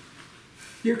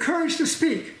 Your courage to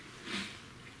speak.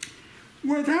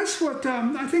 Well, that's what,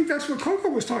 I think that's what Coco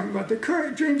was talking about. The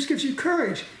dreams gives you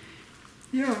courage.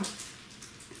 Yeah.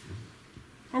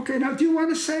 Okay, now do you want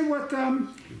to say what,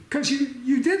 because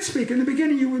you did speak. In the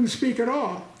beginning you wouldn't speak at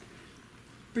all.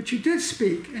 But you did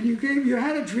speak, and you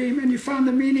had a dream, and you found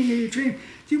the meaning of your dream.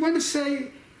 Do you want to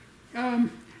say,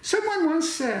 someone once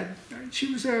said,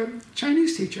 she was a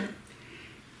Chinese teacher,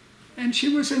 and she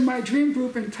was in my dream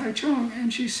group in Taichung,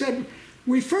 and she said,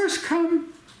 we first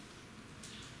come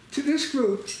to this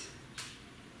group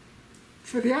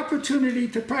for the opportunity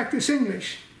to practice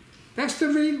English, That's the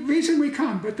reason we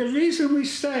come. But the reason we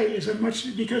stay is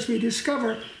because we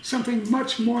discover something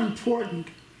much more important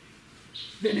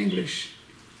than English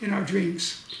in our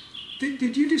dreams.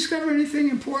 Did you discover anything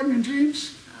important in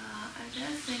dreams? I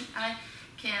just think I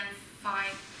can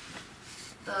find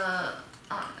the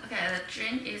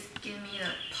dream is give me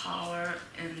the power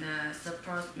and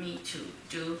support me to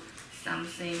do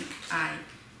something I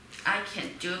can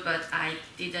do, but I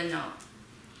didn't know.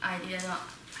 I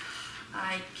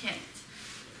can't.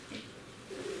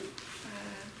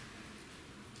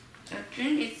 The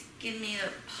dream is give me the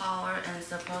power and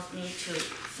support me to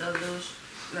solve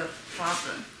the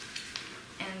problem.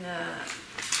 And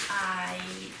I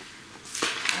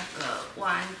have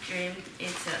one dream.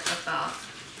 It's about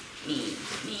me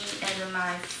and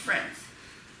my friends.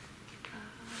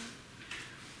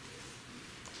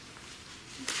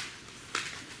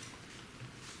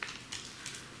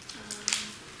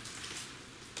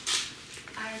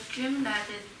 I dream that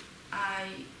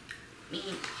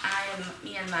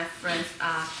me and my friends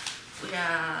we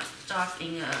are stuck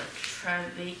in a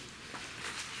traffic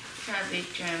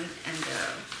jam, and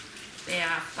they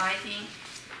are fighting,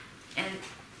 and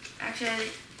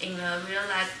actually in the real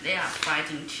life they are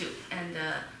fighting too, and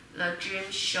the dream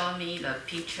showed me the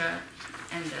picture,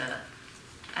 and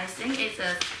I think it's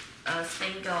a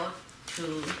single.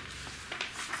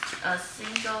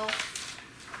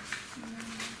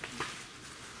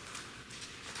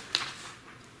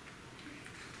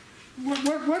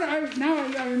 Now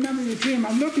I remember your dream.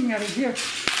 I'm looking at it here,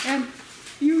 and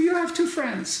you have two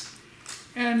friends,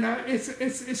 and it's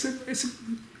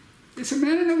a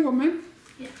man and a woman,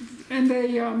 yeah. And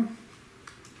they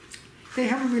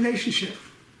have a relationship,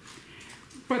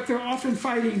 but they're often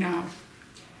fighting now,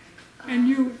 and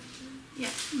yeah.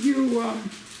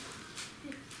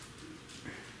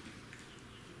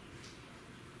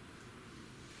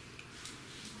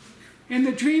 And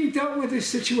the dream dealt with this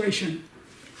situation.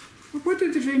 What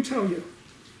did the dream tell you?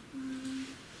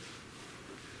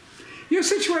 Your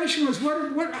situation was, what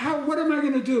am I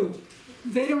going to do?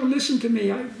 They don't listen to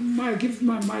me. I give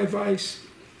my advice.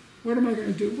 What am I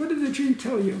going to do? What did the dream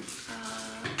tell you?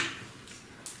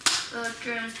 The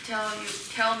dreams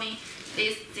tell me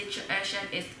this situation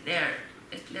is their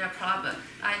problem.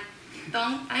 I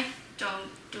don't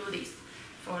do this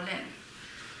for them.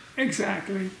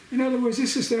 Exactly. In other words,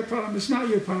 this is their problem. It's not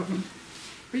your problem.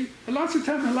 Lots of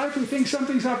time in life we think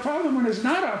something's our problem when it's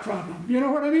not our problem. You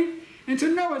know what I mean? And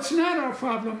to know it's not our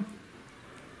problem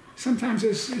sometimes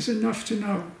is enough to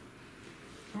know.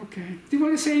 Okay. Do you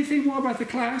want to say anything more about the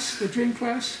class, the dream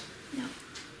class? No.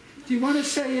 Do you want to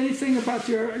say anything about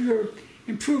your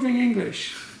improving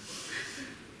English?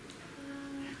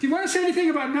 Do you want to say anything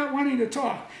about not wanting to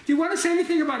talk? Do you want to say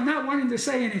anything about not wanting to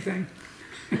say anything?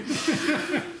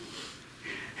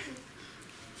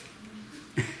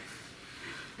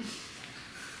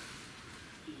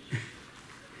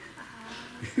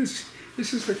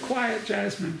 This is the quiet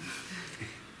Jasmine.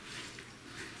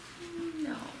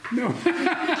 No.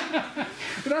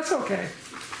 But that's okay.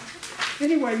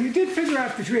 Anyway, you did figure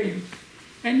out the dream.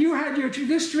 And you had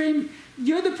this dream.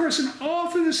 You're the person all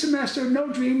through the semester, no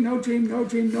dream, no dream, no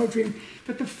dream, no dream.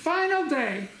 But the final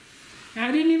day, and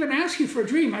I didn't even ask you for a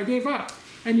dream, I gave up.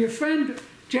 And your friend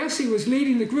Jessie was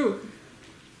leading the group.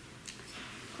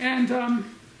 And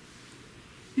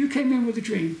you came in with a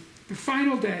dream, the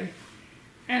final day.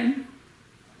 And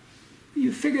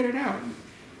you figured it out.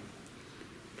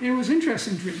 And it was an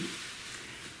interesting dream.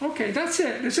 Okay, that's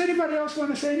it. Does anybody else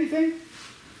want to say anything?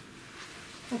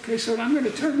 Okay, so I'm going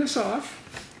to turn this off.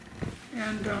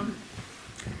 And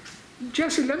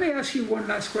Jessie, let me ask you one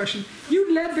last question.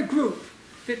 You led the group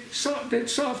that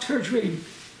solved her dream.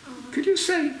 Could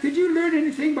you learn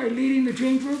anything by leading the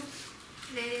dream group?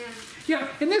 Yeah,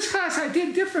 in this class I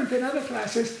did different than other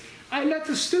classes. I let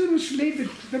the students lead,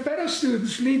 the better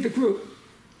students lead the group.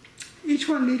 Each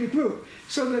one lead a group.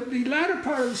 So that the latter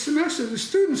part of the semester, the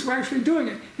students were actually doing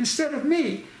it instead of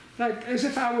me, like as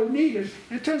if I were needed.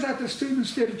 And it turns out the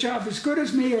students did a job as good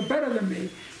as me or better than me.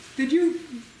 Did you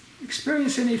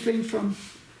experience anything from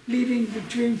leading the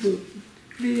dream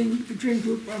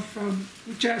group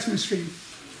of Jasmine's dream?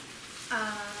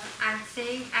 I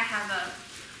think I have a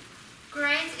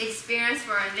great experience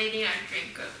for leading a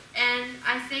dream group. And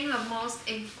I think the most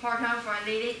important for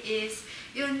leading is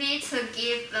you need to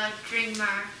give the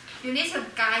dreamer, you need to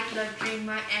guide the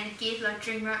dreamer and give the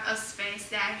dreamer a space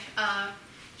that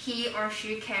he or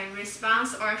she can respond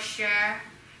or share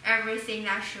everything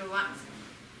that she wants.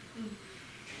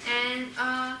 And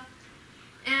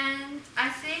I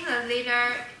think the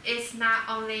leader is not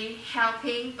only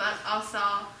helping but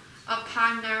also a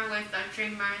partner with the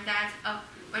dreamer that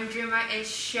when dreamer is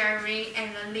sharing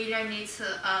and the leader needs to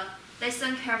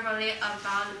listen carefully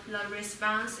about the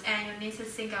response, and you need to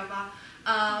think about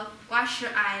what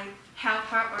should I help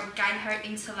her or guide her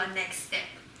into the next step.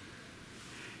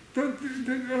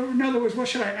 In other words, what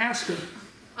should I ask her?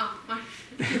 Oh,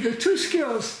 The two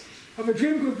skills of a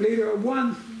dream group leader are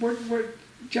one, what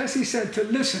Jesse said, to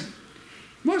listen.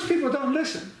 Most people don't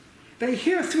listen. They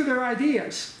hear through their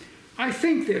ideas. I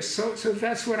think this, so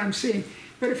that's what I'm seeing.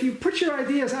 But if you put your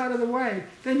ideas out of the way,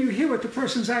 then you hear what the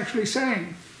person's actually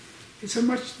saying. It's a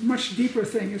much deeper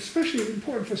thing, especially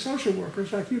important for social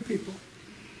workers like you people.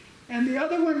 And the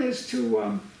other one is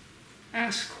to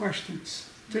ask questions,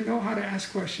 to know how to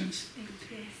ask questions.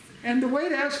 And the way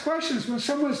to ask questions when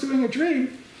someone's doing a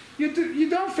dream, you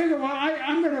don't figure, well,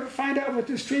 I'm going to find out what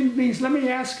this dream means. Let me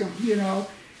ask them, you know.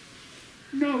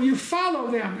 No, you follow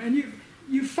them, and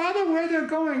you follow where they're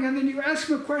going, and then you ask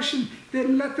them a question,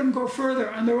 then let them go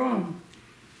further on their own.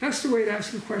 That's the way to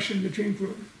ask a question in the dream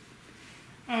group.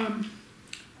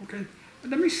 Okay,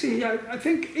 let me see. I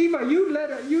think Eva,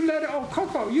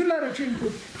 Coco, you led a dream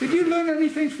group. Did you learn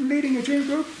anything from leading a dream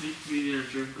group? Leading a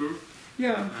dream group?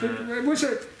 Yeah. Was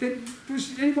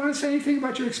anyone say anything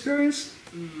about your experience?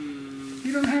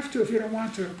 You don't have to if you don't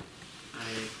want to.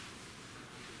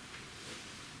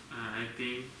 I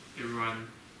think everyone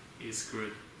is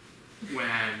good when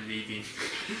I'm leading.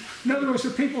 In other words, the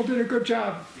people did a good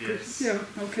job. Yes. Yeah.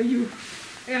 Okay.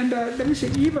 And let me see.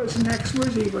 Eva's next.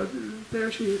 Where's Eva?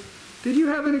 There she is. Did you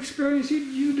have an experience?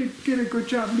 You did a good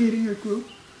job leading your group.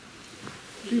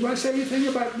 Do you want to say anything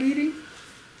about leading?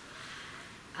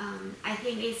 I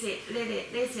think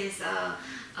this is a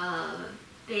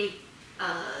big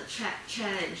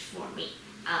challenge for me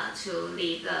to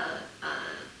lead the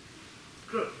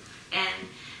group, and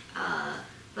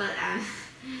but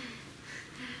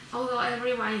although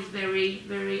everyone is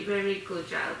very good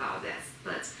job about this,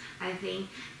 but I think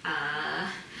I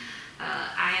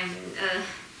am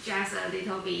just a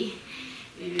little bit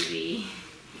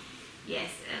yes.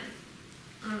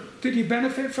 Did you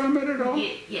benefit from it at all?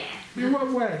 Yeah. In what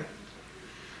way?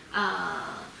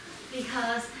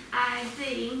 Because I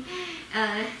think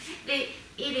it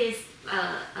is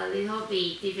a little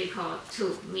bit difficult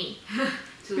to me.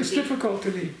 It's difficult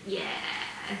to lead. Yeah.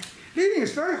 Leading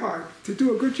is very hard to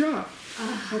do a good job.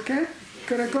 Okay?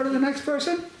 Could I go to the next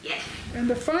person? Yeah. And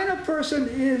the final person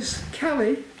is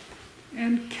Kelly.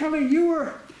 And Kelly, you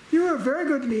were a very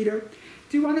good leader.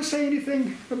 Do you want to say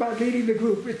anything about leading the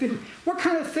group? What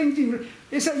kind of things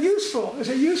is it useful? Is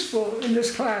it useful in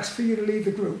this class for you to lead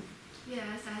the group?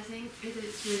 Yes, I think it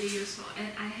is really useful, and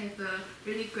I have a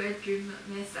really great dreamer,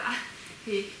 Mesa.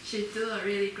 She did a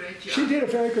really great job. She did a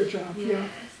very good job. Yes. Yeah.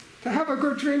 To have a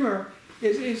good dreamer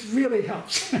is really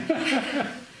helps. And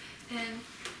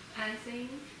I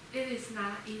think it is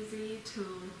not easy to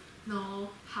know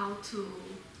how to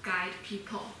guide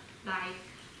people. Like,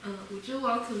 would you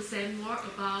want to say more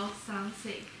about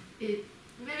something?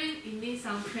 Maybe you need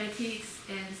some practice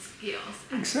and skills.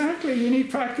 Exactly, you need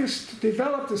practice to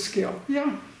develop the skill.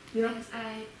 Yeah. Yes,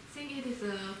 I think it is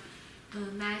a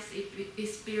nice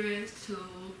experience to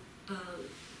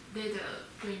lead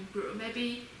a dream group.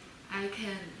 Maybe I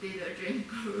can lead a dream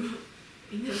group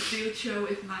in the future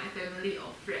with my family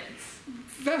or friends.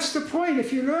 That's the point.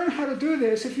 If you learn how to do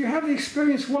this, if you have the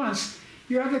experience once,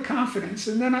 you have the confidence,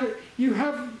 and then you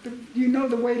know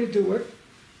the way to do it,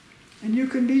 and you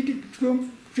can lead a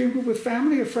dream group with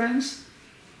family or friends,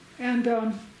 and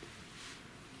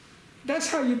that's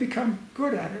how you become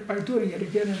good at it, by doing it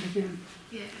again and again.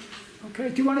 Yeah. Okay.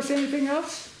 Do you want to say anything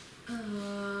else?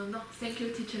 No. Thank you,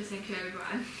 teacher. Thank you,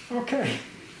 everyone. Okay.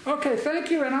 Okay.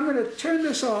 Thank you. And I'm going to turn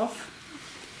this off.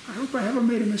 I hope I haven't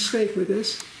made a mistake with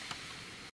this.